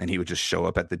all. and he would just show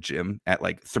up at the gym at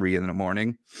like 3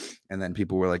 a.m. And then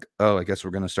people were like, oh, I guess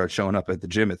we're going to start showing up at the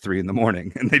gym at 3 a.m.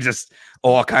 And they just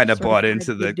all kind of bought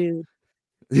into the dude.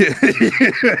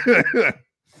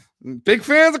 Big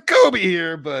fans of Kobe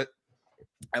here, but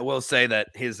I will say that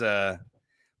his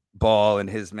ball and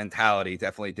his mentality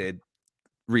definitely did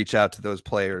reach out to those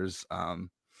players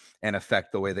and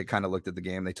affect the way they kind of looked at the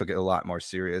game. They took it a lot more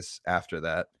serious after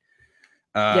that.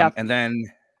 And then,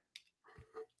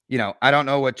 I don't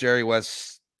know what Jerry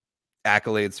West's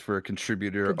accolades for a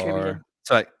contributor are.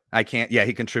 So I can't. Yeah,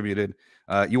 he contributed.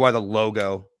 You are the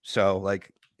logo. So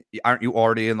like, aren't you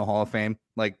already in the Hall of Fame?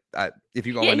 Like, if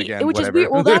you go in again, which whatever. is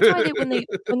weird. Well, that's why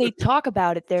when they talk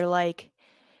about it, they're like,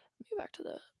 go back to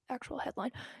the actual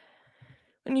headline.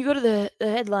 When you go to the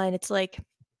headline, it's like,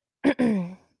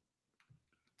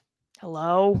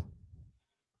 hello.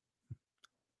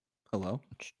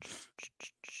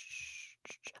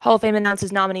 Hall of Fame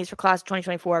announces nominees for class of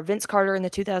 2024. Vince Carter and the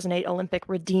 2008 Olympic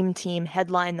Redeem Team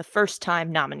headline the first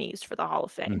time nominees for the Hall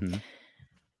of Fame. Mm-hmm.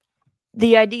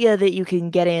 The idea that you can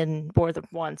get in more than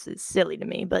once is silly to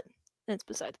me, but it's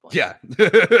beside the point. Yeah.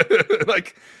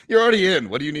 Like, you're already in.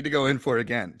 What do you need to go in for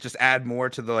again? Just add more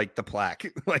to the plaque.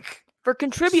 Like, for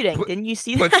contributing. Didn't you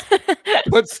see that?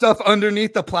 Put stuff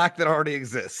underneath the plaque that already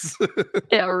exists.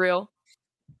 Yeah, real.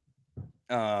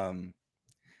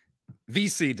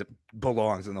 VC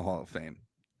belongs in the Hall of Fame.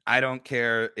 I don't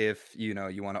care if, you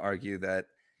want to argue that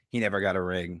he never got a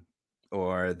ring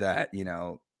or that,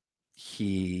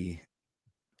 he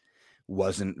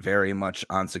wasn't very much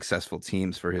on successful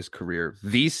teams for his career.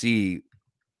 VC,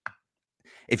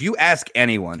 if you ask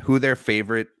anyone who their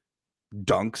favorite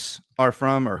dunks are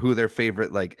from or who their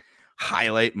favorite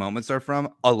highlight moments are from,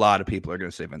 a lot of people are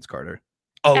going to say Vince Carter.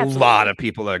 Absolutely. Lot of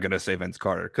people are going to say Vince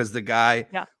Carter because the guy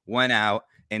went out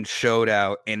and showed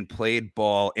out and played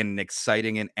ball in an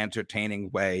exciting and entertaining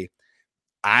way.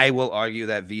 I will argue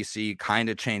that VC kind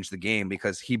of changed the game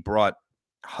because he brought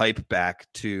hype back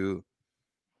to,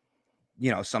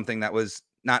 something that was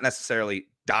not necessarily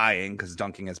dying because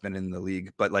dunking has been in the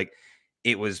league, but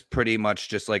it was pretty much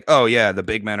just like, oh yeah, the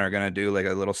big men are going to do a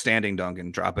little standing dunk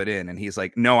and drop it in. And he's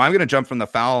like, no, I'm going to jump from the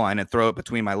foul line and throw it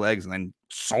between my legs and then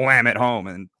slam it home.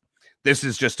 And this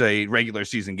is just a regular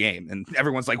season game. And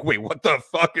everyone's like, wait, what the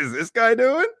fuck is this guy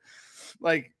doing?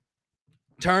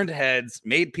 Turned heads,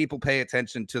 made people pay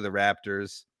attention to the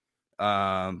Raptors.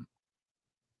 All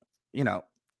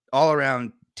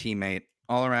around teammate,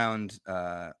 all around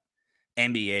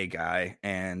NBA guy.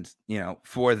 And,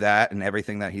 for that and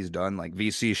everything that he's done,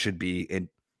 VC should be in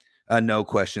a no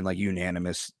question,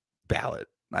 unanimous ballot.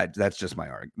 That's just my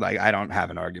argument. I don't have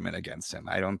an argument against him.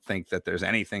 I don't think that there's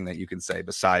anything that you can say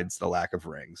besides the lack of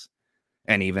rings.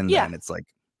 And even then it's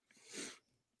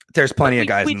there's plenty of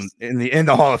guys in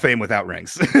the Hall of Fame without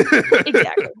rings.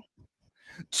 Exactly.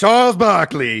 Charles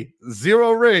Barkley,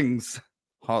 0 rings,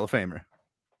 Hall of Famer.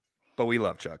 But we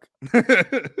love Chuck.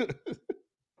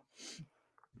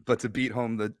 But to beat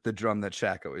home the drum that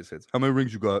Shaq always hits. How many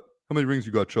rings you got? How many rings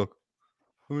you got, Chuck?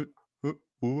 How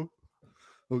many,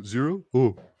 0?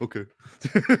 Oh, okay.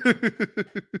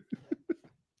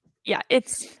 Yeah,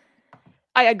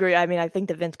 I agree. I mean, I think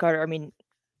that Vince Carter,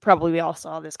 probably we all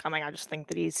saw this coming. I just think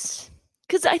that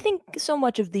because I think so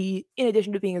much of in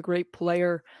addition to being a great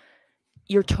player,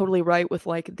 you're totally right with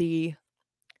the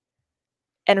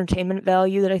entertainment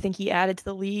value that I think he added to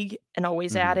the league and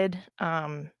always added.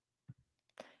 I'm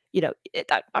not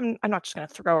just going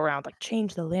to throw around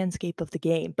change the landscape of the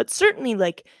game, but certainly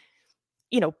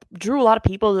drew a lot of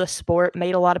people to the sport,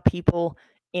 made a lot of people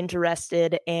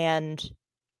interested, and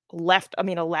left a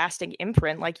lasting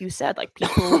imprint. Like you said,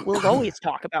 people will always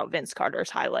talk about Vince Carter's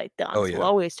highlight dunks. We'll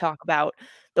always talk about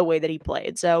the way that he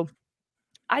played. So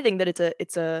I think that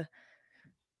it's a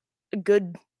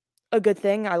good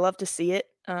thing. I love to see it.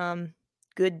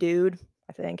 Good dude,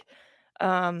 I think.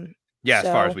 As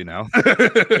far as we know.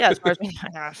 As far as we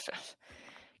know.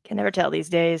 Can never tell these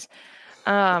days.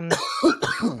 But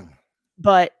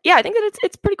yeah, I think that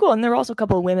it's pretty cool. And there are also a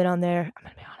couple of women on there. I'm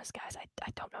gonna be honest, guys. I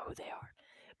don't know who they are,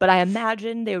 but I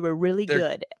imagine they were really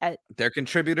good at. They're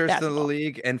contributors basketball. to the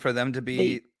league, and for them to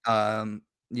be,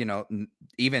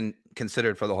 even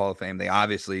considered for the Hall of Fame, they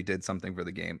obviously did something for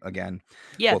the game. Again,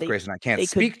 both Grace and I can't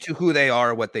speak to who they are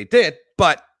or what they did,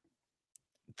 but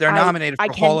they're nominated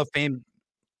for Hall of Fame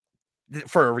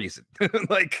for a reason.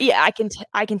 I can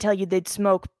tell you they'd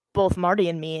smoke both Marty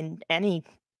and me in anything.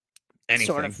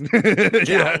 Sort of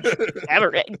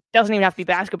ever. It doesn't even have to be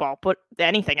basketball. Put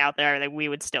anything out there that we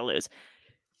would still lose.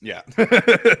 Yeah.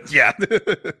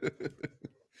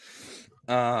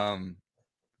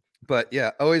 But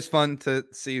yeah, always fun to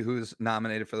see who's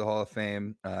nominated for the Hall of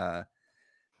Fame.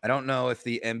 I don't know if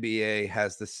the NBA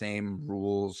has the same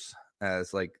rules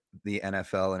as like the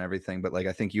NFL and everything, but like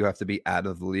I think you have to be out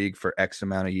of the league for X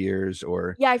amount of years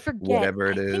or Yeah, I forget.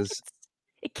 whatever it I think is.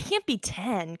 it can't be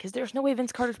 10 because there's no way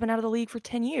Vince Carter's been out of the league for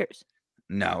 10 years.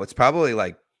 No, it's probably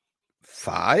like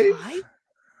 5. 5?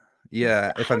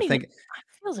 Yeah, I if I'm don't even. thinking It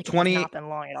feels like it has 20. not been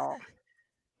long at all.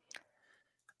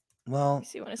 Let me Well,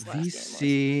 see when his last game was.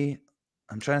 VC.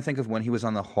 I'm trying to think of when he was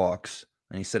on the Hawks,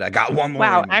 and he said, "I got one more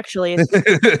Wow, in me." actually, it's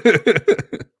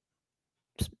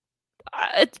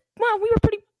well, we were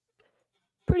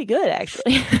pretty good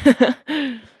actually.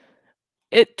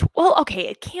 Okay,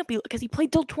 it can't be because he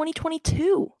played till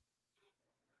 2022.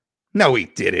 No, he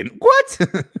didn't. What?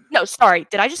 No, sorry,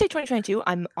 did I just say 2022?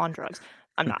 I'm on drugs.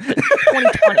 I'm not.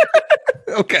 2020.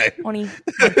 Okay. 2020.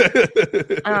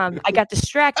 I got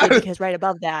distracted because right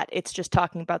above that, it's just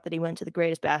talking about that he went to the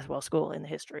greatest basketball school in the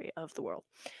history of the world.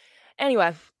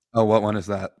 Anyway, Oh, what one is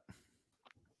that?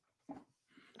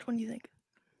 which one do you think?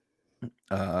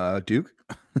 Duke.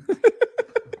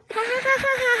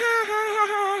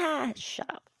 Shut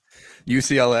up.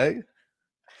 UCLA.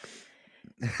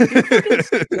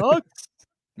 Sucks.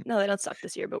 No, they don't suck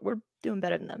this year, but we're doing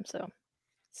better than them. So,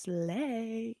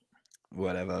 slay.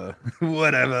 Whatever.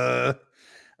 Whatever.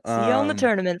 See you on the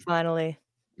tournament finally.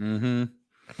 Mm-hmm.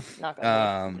 Not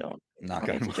gonna be. Don't. Not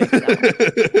Okay, gonna. so jinx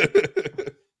that one.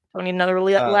 Don't need another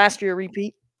last year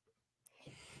repeat.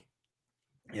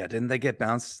 Yeah, didn't they get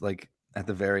bounced like at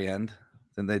the very end?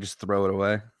 Didn't they just throw it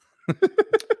away?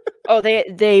 Oh,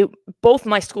 they both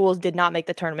my schools did not make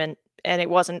the tournament, and it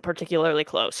wasn't particularly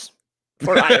close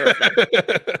for either of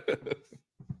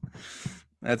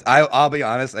them. I'll be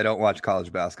honest, I don't watch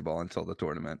college basketball until the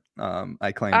tournament.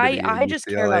 I claim to be I a just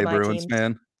care about UCLA my Bruins teams.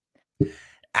 fan.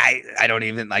 I don't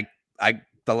even like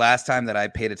the last time that I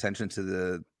paid attention to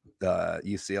the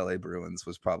UCLA Bruins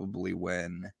was probably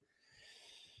when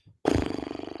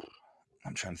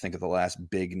I'm trying to think of the last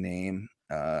big name.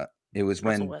 It was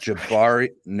when Jabari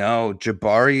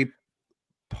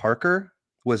Parker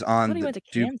was on the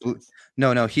Duke Blue.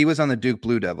 No, he was on the Duke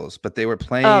Blue Devils, but they were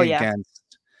playing against.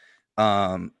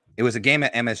 It was a game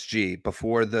at MSG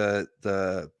before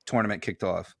the tournament kicked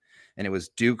off, and it was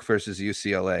Duke versus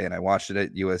UCLA, and I watched it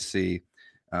at USC.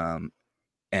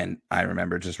 And I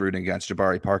remember just rooting against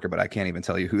Jabari Parker, but I can't even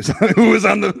tell you who was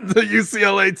on the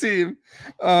UCLA team.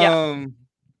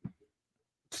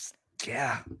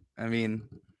 Yeah, I mean,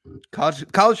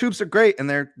 college hoops are great and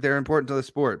they're important to the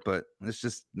sport, but it's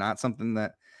just not something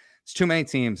that it's too many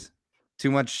teams,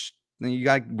 too much. You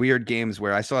got weird games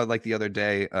where I saw it like the other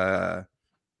day. I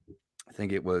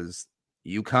think it was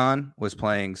UConn was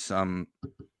playing some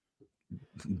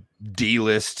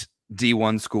D-list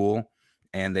D1 school,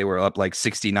 and they were up like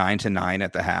 69-9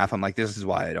 at the half. I'm like, this is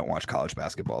why I don't watch college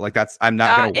basketball. Like I'm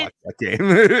not going to watch that game.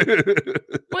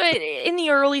 But in the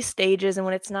early stages and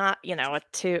when it's not,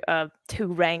 two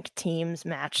ranked teams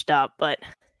matched up, but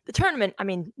the tournament, I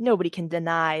mean, nobody can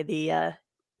deny the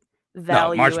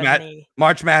value.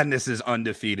 March Madness is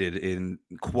undefeated in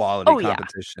quality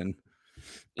competition.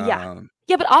 Yeah.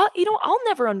 But I'll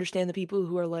never understand the people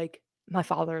who are like, my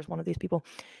father is one of these people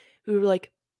who are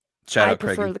like, I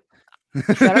prefer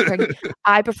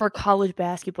I prefer college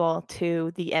basketball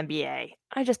to the NBA.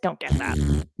 I just don't get that.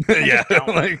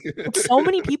 So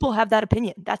many people have that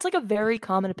opinion. That's like a very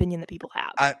common opinion that people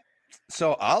have.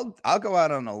 So I'll go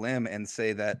out on a limb and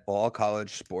say that all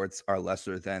college sports are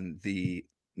lesser than the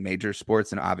major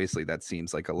sports, and obviously that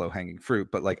seems like a low-hanging fruit,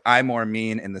 but like I more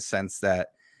mean in the sense that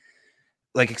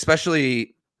like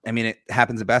especially I mean, it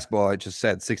happens in basketball. I just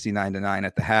said 69-9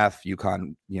 at the half.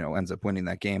 UConn, ends up winning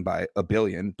that game by $1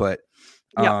 billion. But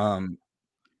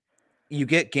you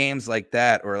get games like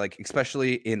that, or like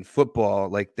especially in football,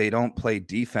 like they don't play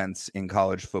defense in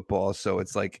college football. So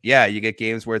it's like, you get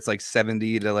games where it's like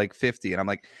 70 to like 50, and I'm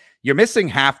like, you're missing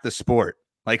half the sport.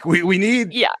 Like we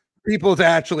need people to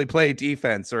actually play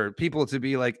defense, or people to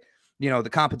be like, the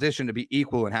competition to be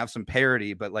equal and have some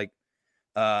parity. But like.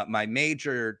 My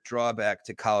major drawback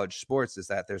to college sports is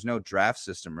that there's no draft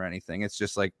system or anything. It's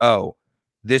just like, oh,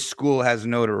 this school has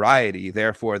notoriety,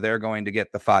 therefore they're going to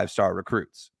get the 5-star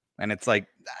recruits. And it's like,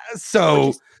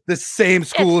 so the same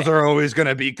schools are always going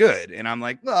to be good. And I'm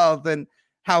like, well, then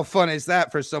how fun is that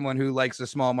for someone who likes a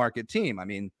small market team? I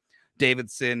mean,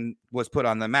 Davidson was put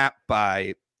on the map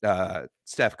by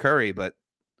Steph Curry, but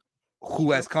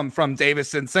who has come from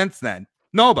Davidson since then?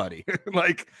 Nobody.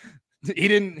 Like, he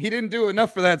didn't do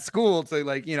enough for that school to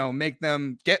like, make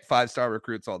them get 5-star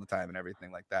recruits all the time and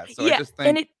everything like that. So I just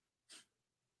think and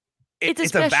it's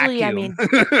especially, I mean,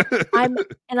 I'm,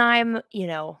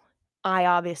 I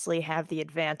obviously have the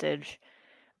advantage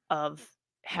of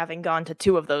having gone to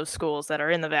 2 of those schools that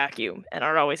are in the vacuum and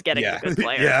are always getting the good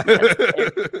players Yeah.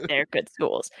 because they're good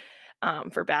schools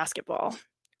for basketball.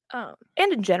 And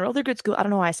in general, they're good schools. I don't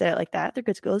know why I said it like that. They're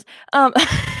good schools.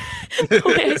 The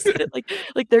way I said it,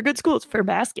 like they're good schools for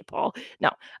basketball.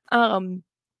 No.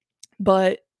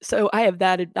 But so I have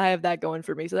that going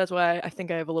for me. So that's why I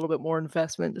think I have a little bit more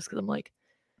investment, just because I'm like,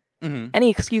 any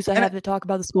excuse I have to talk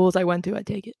about the schools I went to, I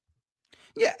take it.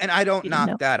 Yeah, and I don't You didn't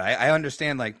know? knock that. I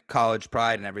understand like college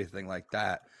pride and everything like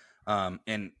that.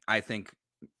 And I think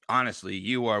honestly,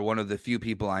 you are one of the few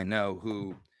people I know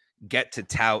who get to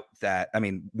tout that. I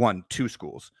mean, 2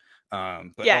 schools.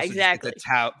 But Yeah, also exactly.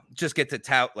 just get to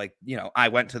tout like, I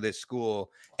went to this school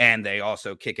and they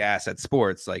also kick ass at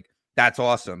sports. Like, that's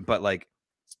awesome. But like,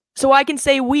 so I can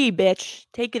say we, bitch.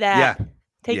 Take that. yeah.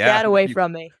 Take that away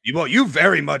from me. You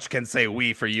very much can say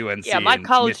we for UNC. Yeah, my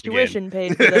college Michigan. tuition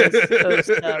paid for those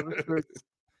recruits.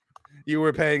 You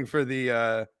were paying for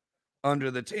the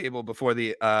under the table before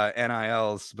the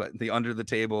NILs, but the under the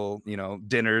table,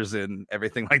 dinners and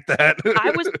everything like that.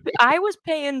 I was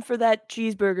paying for that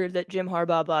cheeseburger that Jim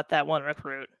Harbaugh bought that one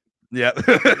recruit. Yeah.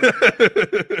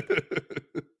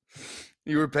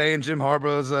 You were paying Jim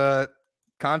Harbaugh's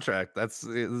contract. That's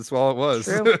all it was.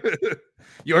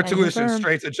 Your tuition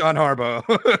straight to John Harbaugh.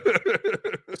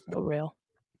 So real.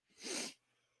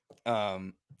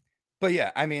 But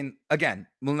yeah, I mean, again,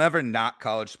 we'll never knock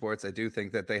college sports. I do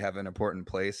think that they have an important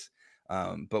place.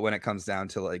 But when it comes down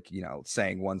to like,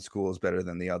 saying one school is better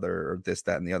than the other or this,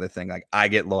 that, and the other thing, like I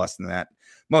get lost in that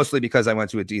mostly because I went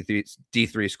to a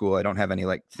D3 school. I don't have any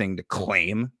like thing to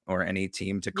claim or any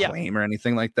team to claim or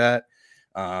anything like that.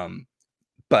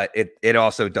 But it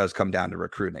also does come down to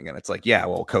recruiting. And it's like, yeah,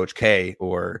 well, Coach K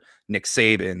or Nick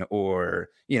Saban or,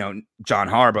 John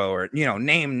Harbaugh or,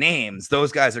 name names.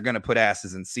 Those guys are going to put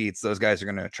asses in seats. Those guys are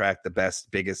going to attract the best,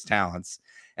 biggest talents.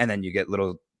 And then you get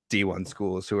little D1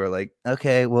 schools who are like,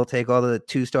 okay, we'll take all the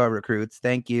 2-star recruits.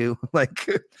 Thank you. Like,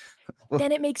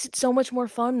 then it makes it so much more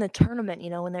fun in the tournament,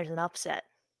 when there's an upset.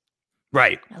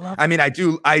 Right. I mean, I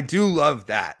do love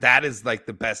that. That is like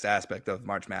the best aspect of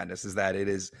March Madness is that it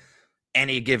is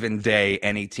any given day,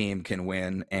 any team can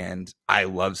win. And I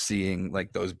love seeing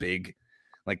like those big,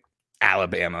 like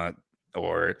Alabama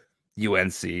or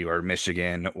UNC or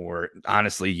Michigan or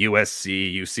honestly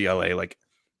USC, UCLA. Like,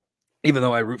 even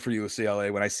though I root for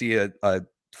UCLA, when I see a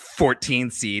 14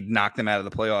 seed knock them out of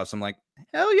the playoffs, I'm like,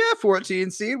 hell yeah,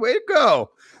 14 seed, way to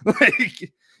go.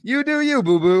 Like, you do you,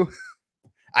 boo-boo.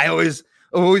 I always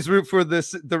root for the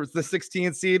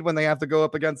 16 seed when they have to go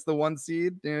up against the 1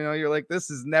 seed. You're like, this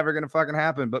is never going to fucking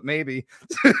happen, but maybe.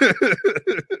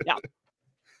 Yeah.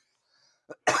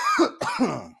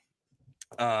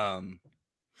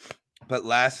 But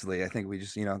lastly, I think we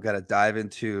just, got to dive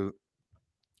into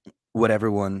what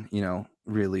everyone,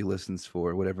 really listens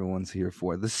for, what everyone's here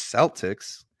for. The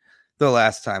Celtics, the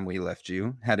last time we left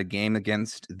you, had a game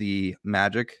against the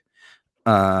Magic.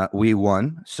 We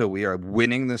won, so we are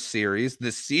winning the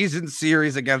season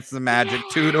series against the Magic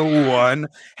 2-1.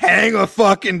 Hang a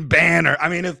fucking banner. I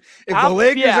mean, if the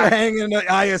Lakers are hanging an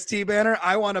IST banner,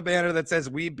 I want a banner that says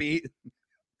we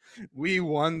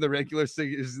won the regular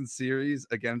season series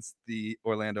against the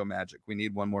Orlando Magic. We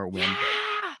need one more win.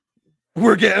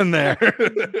 We're getting there.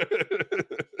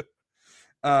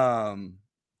 I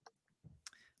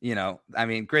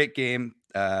mean, great game.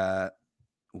 I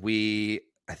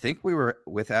think we were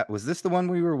without. Was this the one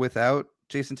we were without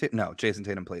Jason Tatum? No, Jason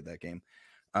Tatum played that game.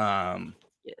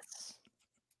 Yes.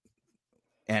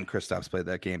 And Kristaps played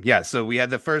that game. Yeah. So we had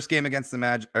the first game against the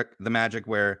Magic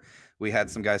where we had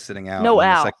some guys sitting out. No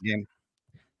Al. The second game.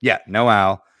 Yeah, no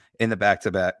Al in the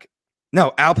back-to-back.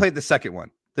 No, Al played the second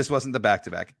one. This wasn't the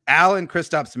back-to-back. Al and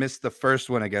Kristaps missed the first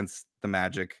one against the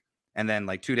Magic, and then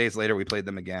like 2 days later we played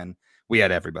them again. We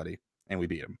had everybody, and we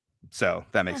beat them. So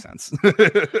that makes sense.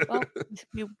 Well,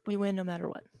 we win no matter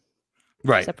what.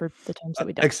 Right. Except for the times that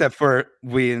we don't. Except for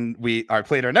we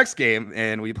played our next game,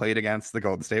 and we played against the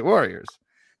Golden State Warriors.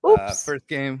 Oops. First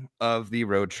game of the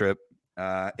road trip.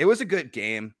 It was a good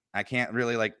game. I can't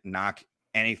really like knock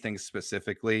anything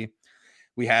specifically.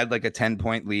 We had like a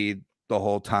 10-point lead the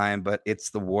whole time, but it's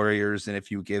the Warriors, and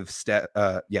if you give Steph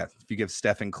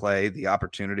and Clay the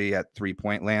opportunity at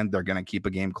 3-point land, they're gonna keep a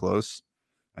game close,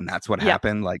 and that's what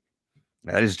happened. Like,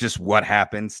 that is just what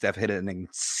happened. Steph hit an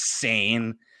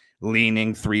insane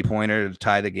leaning 3-pointer to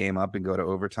tie the game up and go to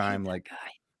overtime. Like,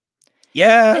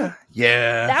 yeah.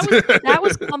 That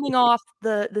was coming off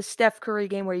the Steph Curry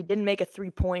game where he didn't make a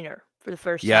 3-pointer for the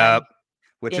first time.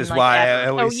 which in is like why I ever.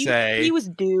 So always say he was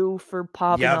due for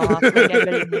popping Yep. off. Like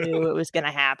everybody knew it was going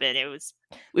to happen.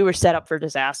 We were set up for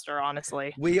disaster,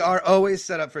 honestly. we are always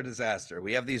set up for disaster.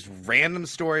 We have these random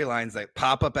storylines that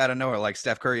pop up out of nowhere, like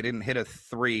Steph Curry didn't hit a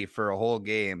 3 for a whole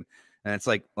game. And it's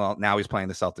like, well, now he's playing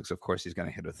the Celtics. Of course, he's going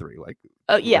to hit a 3. Like,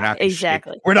 Oh yeah,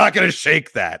 exactly. We're not going to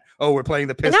shake that. Oh, we're playing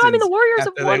the And Pistons. now, I mean, the Warriors have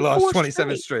after they won lost 4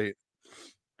 27 straight.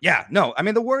 Yeah, no, I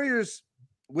mean, the Warriors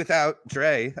without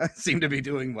Dre seem to be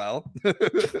doing well.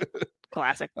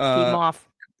 Classic. Keep him off.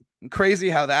 Crazy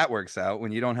how that works out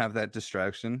when you don't have that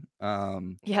distraction.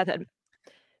 Yeah, that.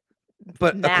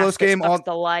 But a close game all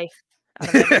the life.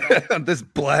 This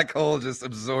black hole just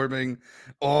absorbing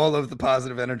all of the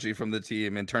positive energy from the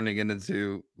team and turning it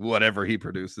into whatever he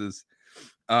produces.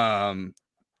 But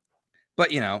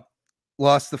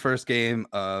lost the first game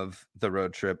of the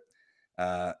road trip.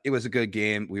 It was a good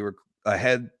game. We were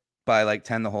ahead by like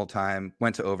 10 the whole time,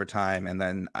 went to overtime, and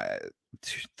then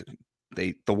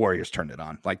the Warriors turned it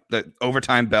on. Like the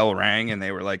overtime bell rang and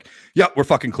they were like, yep, we're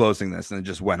fucking closing this. And it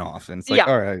just went off. And it's like,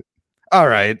 all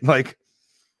right. Like,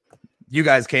 you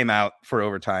guys came out for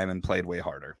overtime and played way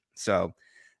harder. So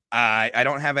I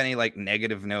don't have any like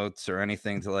negative notes or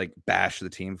anything to like bash the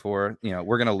team for.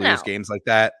 We're going to lose games like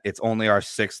that. It's only our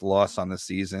 6th loss on the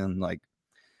season. Like,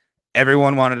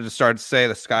 everyone wanted to start to say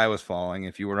the sky was falling.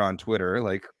 If you were on Twitter,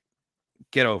 like,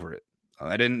 get over it.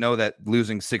 I didn't know that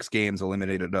losing 6 games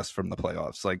eliminated us from the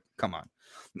playoffs. Like, come on.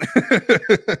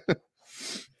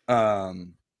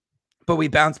 But we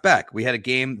bounced back. We had a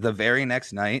game the very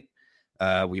next night.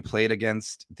 We played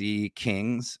against the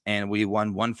Kings and we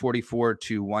won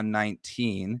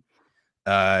 144-119.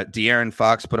 De'Aaron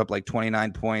Fox put up like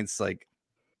 29 points, like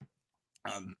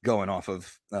going off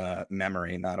of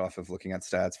memory, not off of looking at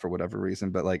stats for whatever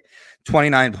reason, but like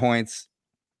 29 points,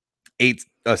 8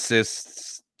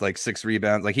 assists, like 6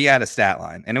 rebounds. Like, he had a stat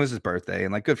line and it was his birthday,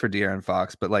 and like, good for De'Aaron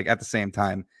Fox, but like at the same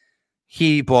time,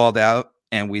 he balled out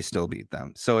and we still beat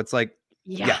them. So it's like,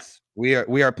 yes, we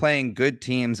are playing good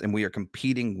teams and we are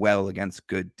competing well against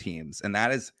good teams. And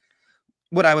that is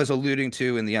what I was alluding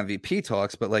to in the MVP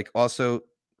talks, but like also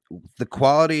the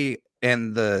quality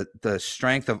and the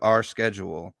strength of our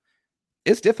schedule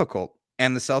is difficult.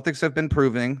 And the Celtics have been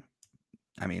proving,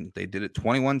 I mean, they did it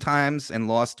 21 times and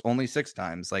lost only 6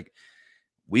 times. Like,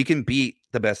 we can beat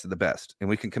the best of the best and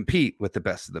we can compete with the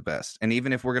best of the best. And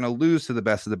even if we're going to lose to the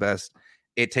best of the best,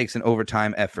 it takes an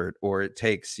overtime effort, or it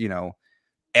takes,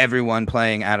 everyone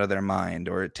playing out of their mind,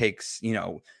 or it takes,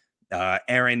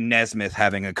 Aaron Nesmith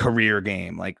having a career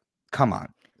game. Like, come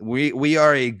on. We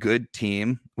are a good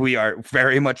team. We are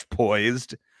very much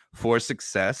poised for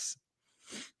success.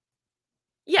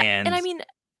 Yeah. And I mean,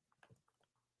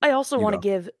 I also want to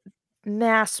give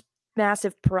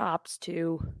massive props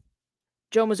to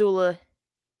Joe Mazzulla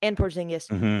and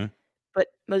Porzingis, but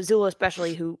Mazzulla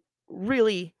especially, who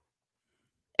really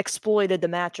exploited the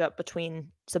matchup between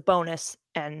Sabonis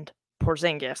and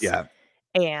Porzingis. Yeah.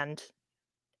 And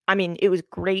I mean, it was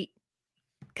great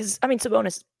because, I mean,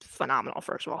 Sabonis, phenomenal,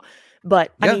 first of all.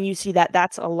 But I mean, you see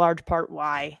that's a large part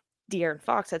why De'Aaron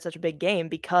Fox had such a big game,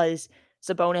 because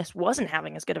Sabonis wasn't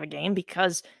having as good of a game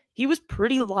because he was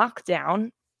pretty locked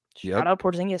down. Shout out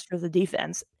Porzingis for the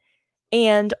defense.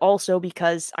 And also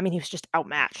because, I mean, he was just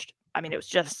outmatched. I mean, it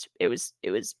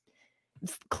was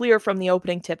clear from the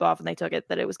opening tip-off, and they took it,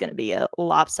 that it was going to be a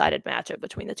lopsided matchup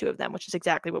between the two of them, which is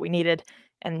exactly what we needed.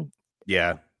 And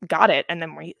got it. And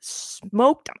then we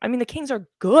smoked them. I mean, the Kings are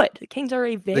good. The Kings are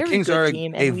a very good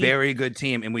team. A very good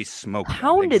team, and we smoked them.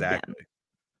 Pounded them.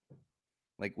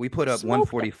 Like, we put up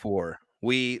 144.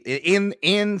 We in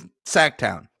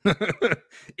Sacktown.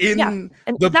 in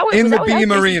the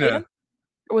Beam Arena.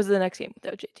 Or was it the next game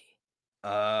without JT?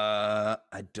 I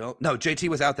don't know. JT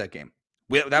was out that game.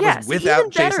 That was without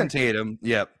Jason Tatum.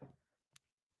 Yep.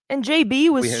 And JB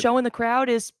was showing the crowd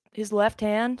his left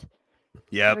hand.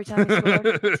 Yep. Every time he scored.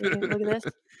 Look at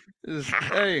this.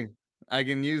 Hey, I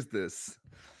can use this.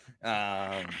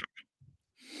 But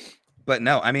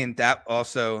no, I mean, that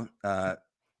also,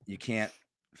 you can't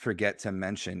forget to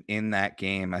mention in that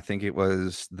game, I think it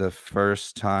was the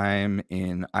first time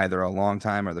in either a long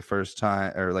time or the first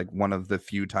time, or like one of the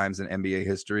few times in NBA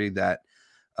history that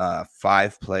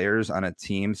 5 players on a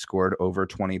team scored over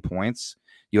 20 points.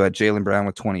 You had Jaylen Brown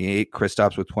with 28,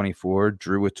 Kristaps with 24,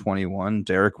 Drew with 21,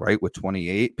 Derek Wright with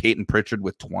 28, Peyton Pritchard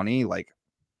with 20. Like,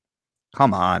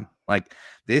 come on. Like,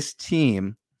 this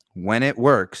team, when it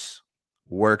works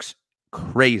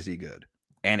crazy good.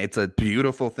 And it's a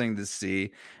beautiful thing to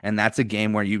see. And that's a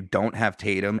game where you don't have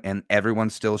Tatum and everyone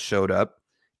still showed up.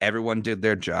 Everyone did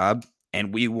their job.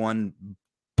 And we won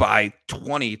by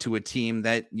 20 to a team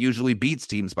that usually beats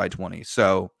teams by 20.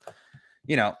 So,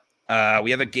 we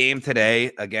have a game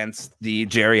today against the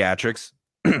geriatrics.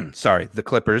 Sorry, the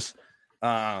Clippers.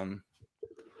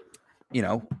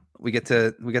 We get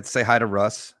to say hi to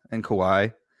Russ and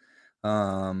Kawhi,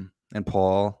 and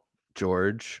Paul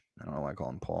George. I don't know why I call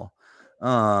him Paul.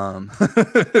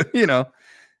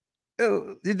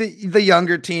 The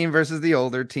younger team versus the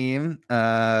older team.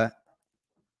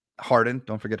 Harden,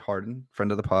 don't forget Harden,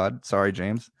 friend of the pod. Sorry,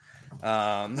 James.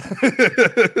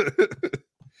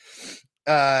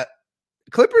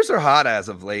 Clippers are hot as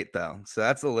of late, though, so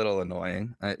that's a little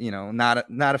annoying.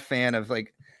 Not a fan of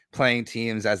like playing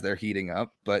teams as they're heating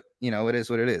up, but it is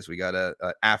what it is. We got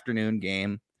a afternoon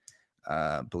game.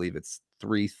 I believe it's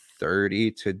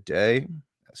 3:30 today,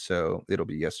 so it'll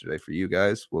be yesterday for you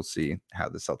guys. We'll see how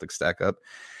the Celtics stack up.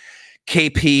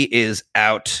 KP is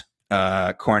out.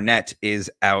 Cornette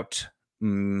is out.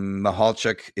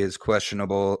 Mihalchuk is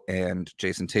questionable, and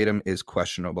Jason Tatum is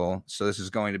questionable. So this is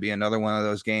going to be another one of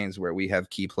those games where we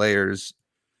have key players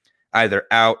either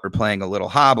out or playing a little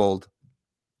hobbled.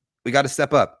 We got to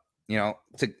step up.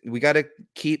 We got to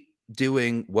keep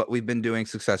doing what we've been doing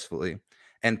successfully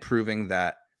and proving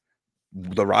that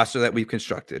the roster that we've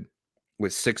constructed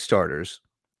with 6 starters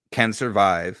can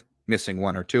survive missing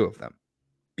 1 or 2 of them,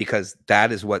 because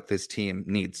that is what this team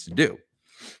needs to do.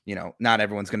 Not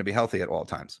everyone's going to be healthy at all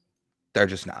times. They're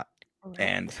just not. Right.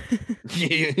 And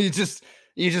you just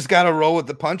got to roll with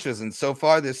the punches. And so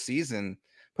far this season,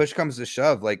 push comes to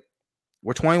shove, like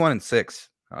we're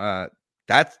 21-6.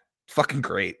 That's fucking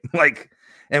great.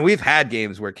 And we've had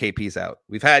games where KP's out.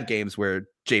 We've had games where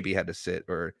JB had to sit,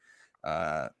 or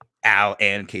Al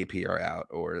and KP are out,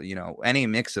 or any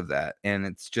mix of that. And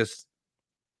it's just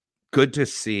good to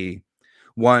see,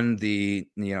 one, the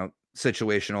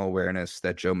situational awareness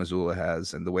that Joe Mazzulla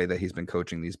has and the way that he's been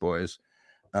coaching these boys,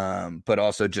 but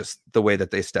also just the way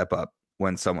that they step up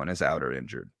when someone is out or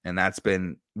injured. And that's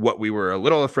been what we were a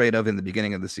little afraid of in the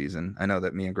beginning of the season. I know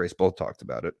that me and Grace both talked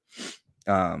about it,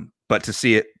 but to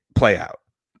see it play out,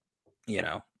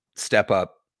 step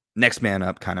up, next man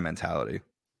up kind of mentality.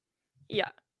 Yeah,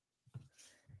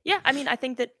 I mean, I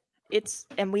think that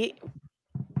and we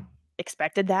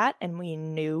expected that, and we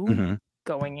knew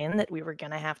going in that we were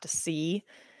going to have to see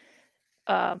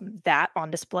that on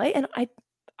display. And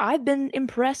I've been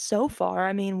impressed so far.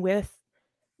 I mean, with,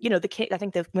 the King, I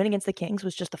think the win against the Kings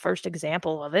was just the first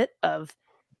example of it, of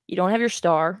you don't have your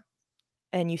star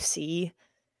and you see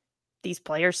these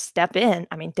players step in.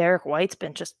 I mean, Derek White's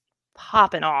been just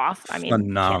popping off. I mean,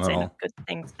 phenomenal. Can't say no good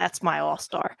things. That's my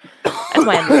all-star. That's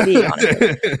my MVP,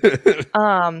 honestly.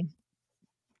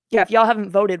 Yeah, if y'all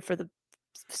haven't voted for the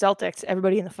Celtics,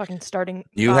 everybody in the fucking starting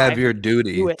you 5, have your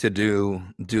duty to do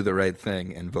the right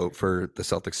thing and vote for the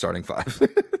Celtics starting 5.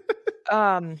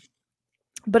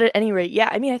 But at any rate, yeah,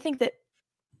 I mean, I think that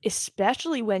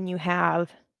especially when you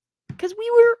have, because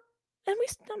I'm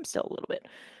still a little bit,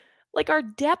 like, our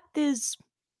depth is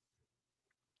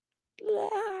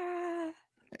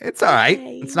it's all right.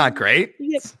 It's not great.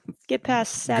 You get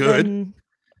past 7.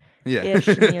 Yeah.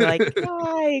 And you're like,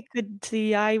 I could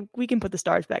see, we can put the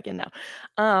stars back in now.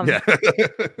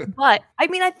 But I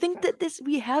mean, I think that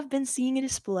we have been seeing a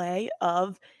display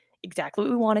of exactly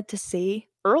what we wanted to see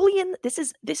early in. This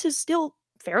is still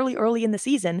fairly early in the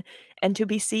season, and to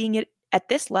be seeing it at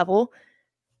this level,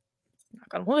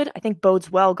 knock on wood, I think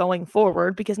bodes well going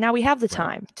forward, because now we have the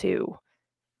time to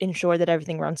ensure that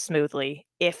everything runs smoothly.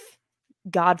 If,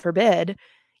 God forbid,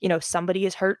 somebody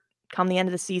is hurt come the end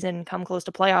of the season, come close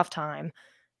to playoff time,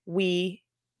 we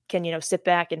can, sit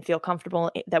back and feel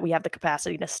comfortable that we have the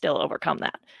capacity to still overcome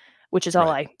that, which is all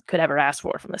I could ever ask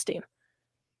for from this team.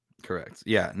 Correct.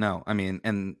 Yeah, no, I mean,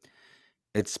 and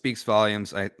it speaks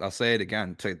volumes. I'll say it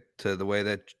again, to the way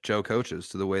that Joe coaches,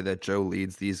 to the way that Joe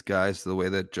leads these guys, to the way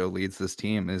that Joe leads this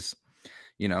team is,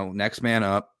 next man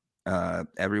up.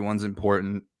 Everyone's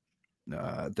important.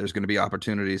 There's going to be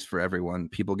opportunities for everyone.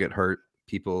 People get hurt.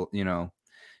 People,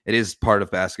 it is part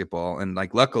of basketball. And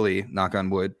luckily, knock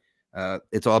on wood,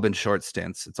 it's all been short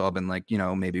stints. It's all been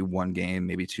maybe 1 game,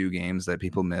 maybe 2 games that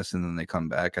people miss and then they come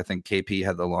back. I think KP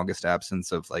had the longest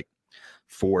absence of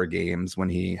 4 games when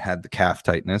he had the calf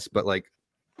tightness. But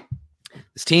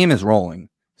this team is rolling.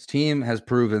 This team has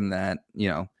proven that,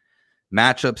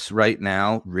 matchups right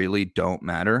now really don't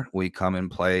matter. We come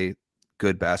and play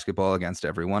good basketball against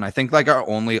everyone. I think our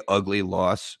only ugly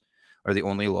loss, or the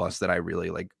only loss that I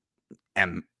really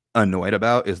am annoyed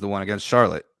about, is the one against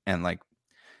Charlotte. And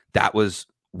that was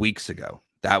weeks ago.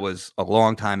 That was a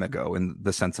long time ago in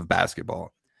the sense of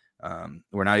basketball.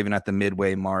 We're not even at the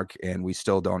midway mark, and we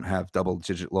still don't have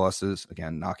double-digit losses.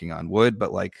 Again, knocking on wood,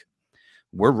 but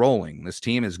we're rolling. This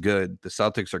team is good. The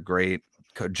Celtics are great.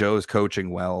 Joe's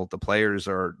coaching well. The players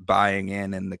are buying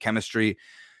in, and the chemistry.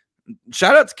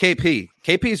 Shout out to KP.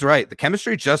 KP's right. The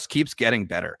chemistry just keeps getting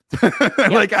better.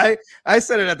 Like I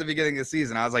said it at the beginning of the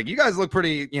season. I was like, you guys look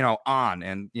pretty, on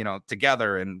and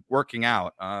together and working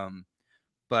out.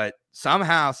 But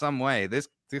somehow, some way, this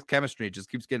chemistry just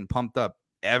keeps getting pumped up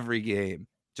every game.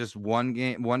 Just one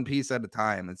game, one piece at a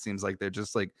time. It seems like they're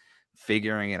just like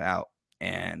figuring it out,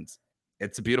 and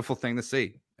it's a beautiful thing to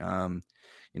see.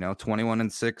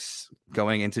 21-6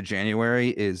 going into January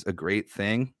is a great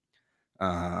thing.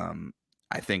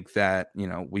 I think that,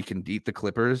 we can beat the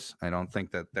Clippers. I don't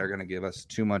think that they're going to give us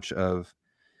too much of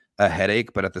a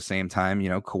headache, but at the same time,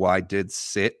 Kawhi did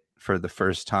sit for the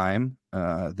first time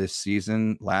this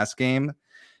season last game.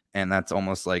 And that's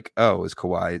almost like, oh, is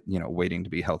Kawhi, waiting to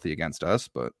be healthy against us?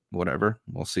 But whatever.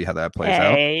 We'll see how that plays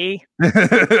out.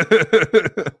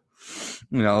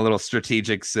 A little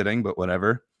strategic sitting, but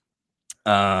whatever.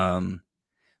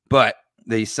 But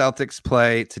the Celtics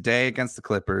play today against the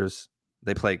Clippers.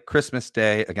 They play Christmas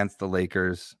Day against the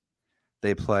Lakers.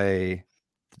 They play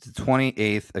the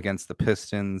 28th against the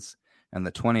Pistons and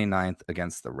the 29th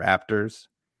against the Raptors.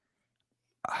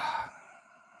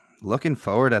 Looking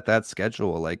forward at that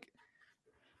schedule. Like,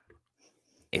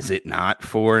 is it not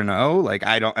 4-0? Like,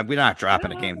 we're not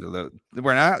dropping a game to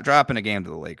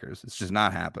the Lakers. It's just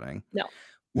not happening. No.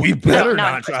 We better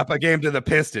not drop a game to the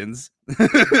Pistons.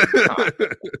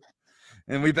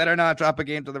 And we better not drop a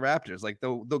game to the Raptors. Like,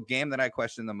 the game that I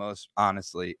question the most,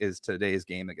 honestly, is today's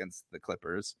game against the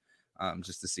Clippers,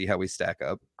 just to see how we stack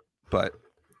up. But,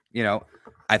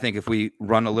 I think if we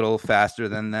run a little faster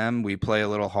than them, we play a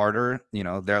little harder,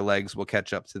 their legs will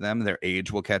catch up to them. Their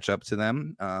age will catch up to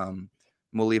them.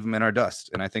 We'll leave them in our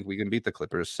dust. And I think we can beat the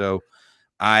Clippers. So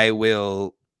I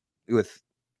will, with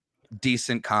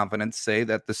decent confidence, say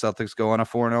that the Celtics go on a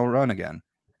 4-0 run again.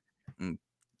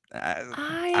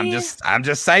 I'm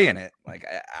just saying it. Like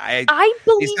I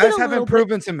believe these guys haven't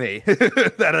proven to me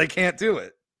that I can't do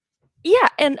it. Yeah,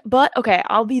 but okay,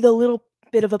 I'll be the little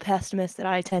bit of a pessimist that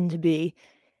I tend to be.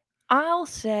 I'll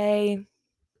say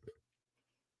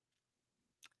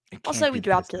we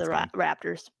drop to the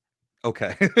Raptors.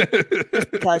 Okay.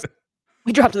 Just because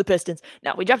we dropped to the Pistons.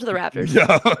 No, we dropped to the Raptors. No.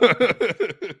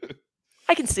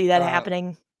 I can see that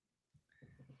happening.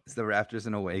 Is the Raptors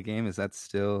an away game? Is that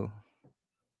still?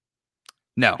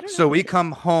 No. So we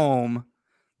come home.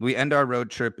 We end our road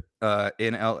trip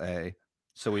in LA.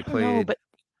 So we played. But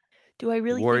do I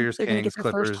really Warriors, think they're going to Kings, get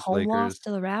their Clippers, first home Lakers. loss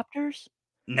to the Raptors?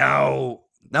 No.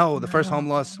 The first home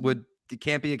loss it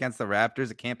can't be against the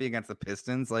Raptors. It can't be against the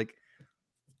Pistons. Like,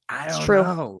 I don't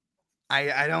know.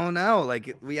 I don't know.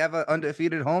 Like, we have an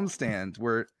undefeated homestand.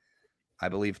 We're, I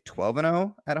believe,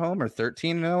 12-0 at home or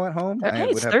 13-0 at home.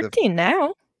 It's 13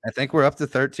 now. I think we're up to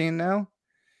 13 now.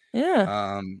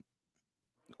 Yeah.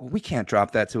 We can't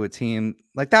drop that to a team.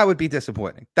 Like, that would be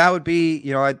disappointing. That would be,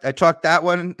 I chalk that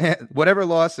one, whatever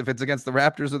loss, if it's against the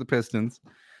Raptors or the Pistons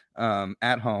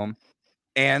at home.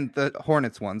 And the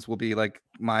Hornets ones will be like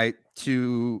my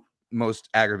two most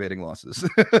aggravating losses.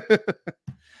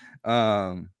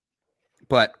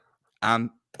 But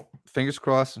I'm fingers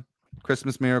crossed,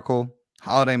 Christmas miracle,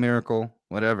 holiday miracle,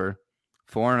 whatever.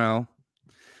 4-0,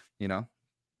 I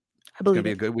believe it's gonna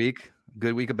be a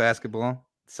good week of basketball.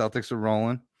 Celtics are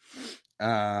rolling.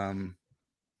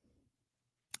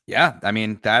 Yeah, I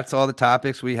mean, that's all the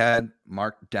topics we had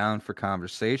marked down for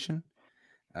conversation.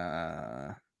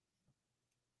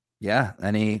 Yeah,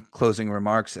 any closing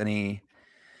remarks, any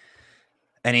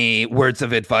words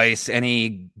of advice,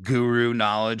 any guru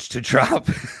knowledge to drop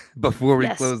before we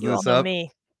close this up?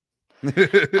 Me.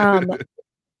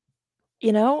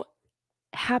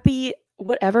 Happy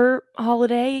whatever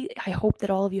holiday. I hope that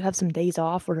all of you have some days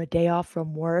off or a day off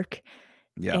from work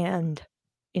and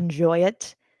enjoy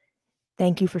it.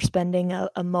 Thank you for spending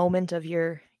a moment of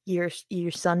your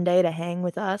Sunday to hang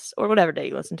with us, or whatever day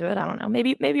you listen to it. I don't know.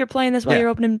 Maybe you're playing this while you're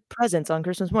opening presents on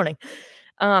Christmas morning.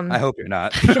 I hope you're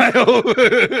not.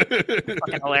 Fucking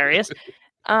hilarious.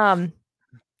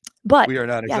 But we are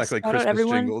not exactly Christmas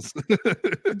jingles.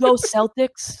 Go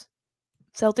Celtics.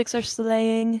 Celtics are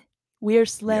slaying. We are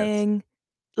slaying.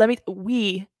 Yes.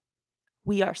 We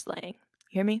are slaying.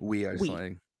 You hear me? We are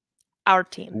slaying. Our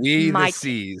team. The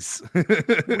C's. We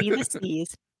the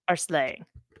C's are slaying.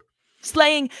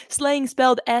 Slaying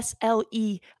spelled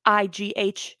SLEIGHING.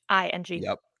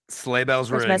 Yep. Sleigh bells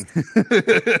Christmas.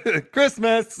 ring.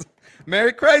 Christmas.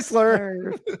 Merry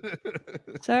Chrysler.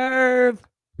 Serve.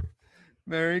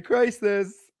 Merry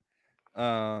Christmas.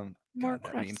 More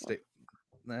Chrysler.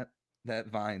 That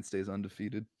Vine stays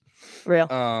undefeated. Real.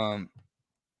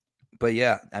 But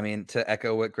yeah, I mean, to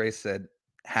echo what Grace said,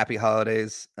 happy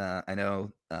holidays. I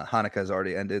know Hanukkah has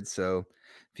already ended, so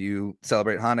if you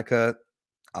celebrate Hanukkah,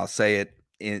 I'll say it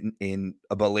in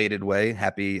a belated way.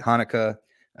 Happy Hanukkah,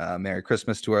 Merry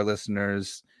Christmas to our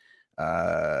listeners,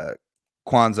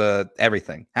 Kwanzaa,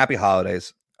 everything. Happy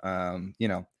holidays. You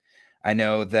know, I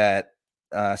know that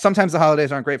sometimes the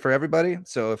holidays aren't great for everybody,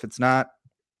 so if it's not,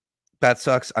 that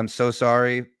sucks. I'm so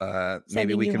sorry.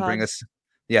 Maybe we can bring us,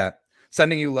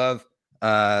 sending you love.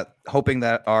 Hoping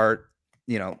that our,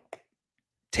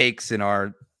 takes and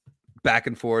our back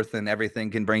and forth and everything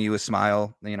can bring you a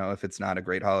smile. If it's not a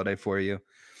great holiday for you,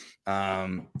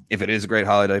 if it is a great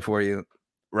holiday for you,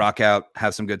 rock out,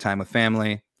 have some good time with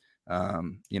family.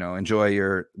 Enjoy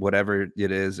your whatever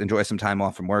it is. Enjoy some time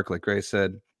off from work, like Grace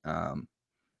said.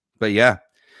 But yeah.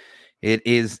 It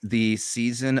is the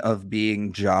season of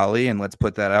being jolly, and let's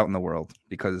put that out in the world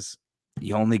because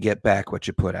you only get back what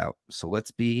you put out. So let's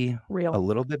be real.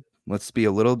 Let's be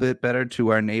a little bit better to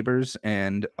our neighbors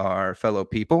and our fellow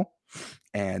people.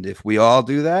 And if we all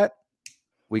do that,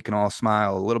 we can all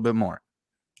smile a little bit more.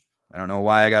 I don't know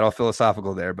why I got all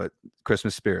philosophical there, but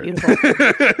Christmas spirit. Beautiful.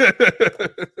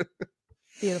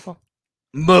 Beautiful.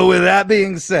 But with that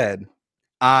being said,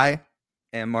 I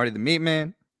am Marty the Meat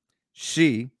Man.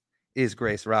 She is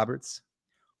Grace Roberts.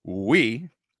 We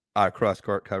are Cross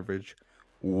Court Coverage.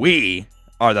 We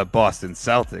are the Boston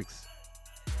Celtics.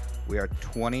 We are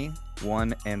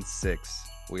 21-6.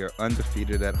 We are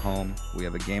undefeated at home. We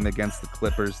have a game against the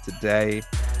Clippers today,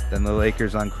 then the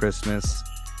Lakers on Christmas,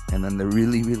 and then the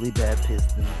really, really bad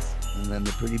Pistons, and then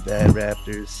the pretty bad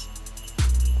Raptors.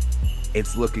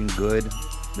 It's looking good.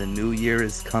 The new year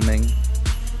is coming.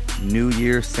 New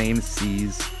year, same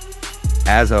seas.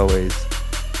 As always,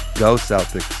 go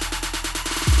Celtics,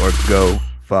 or go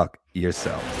fuck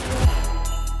yourself.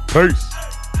 Peace.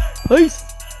 Peace.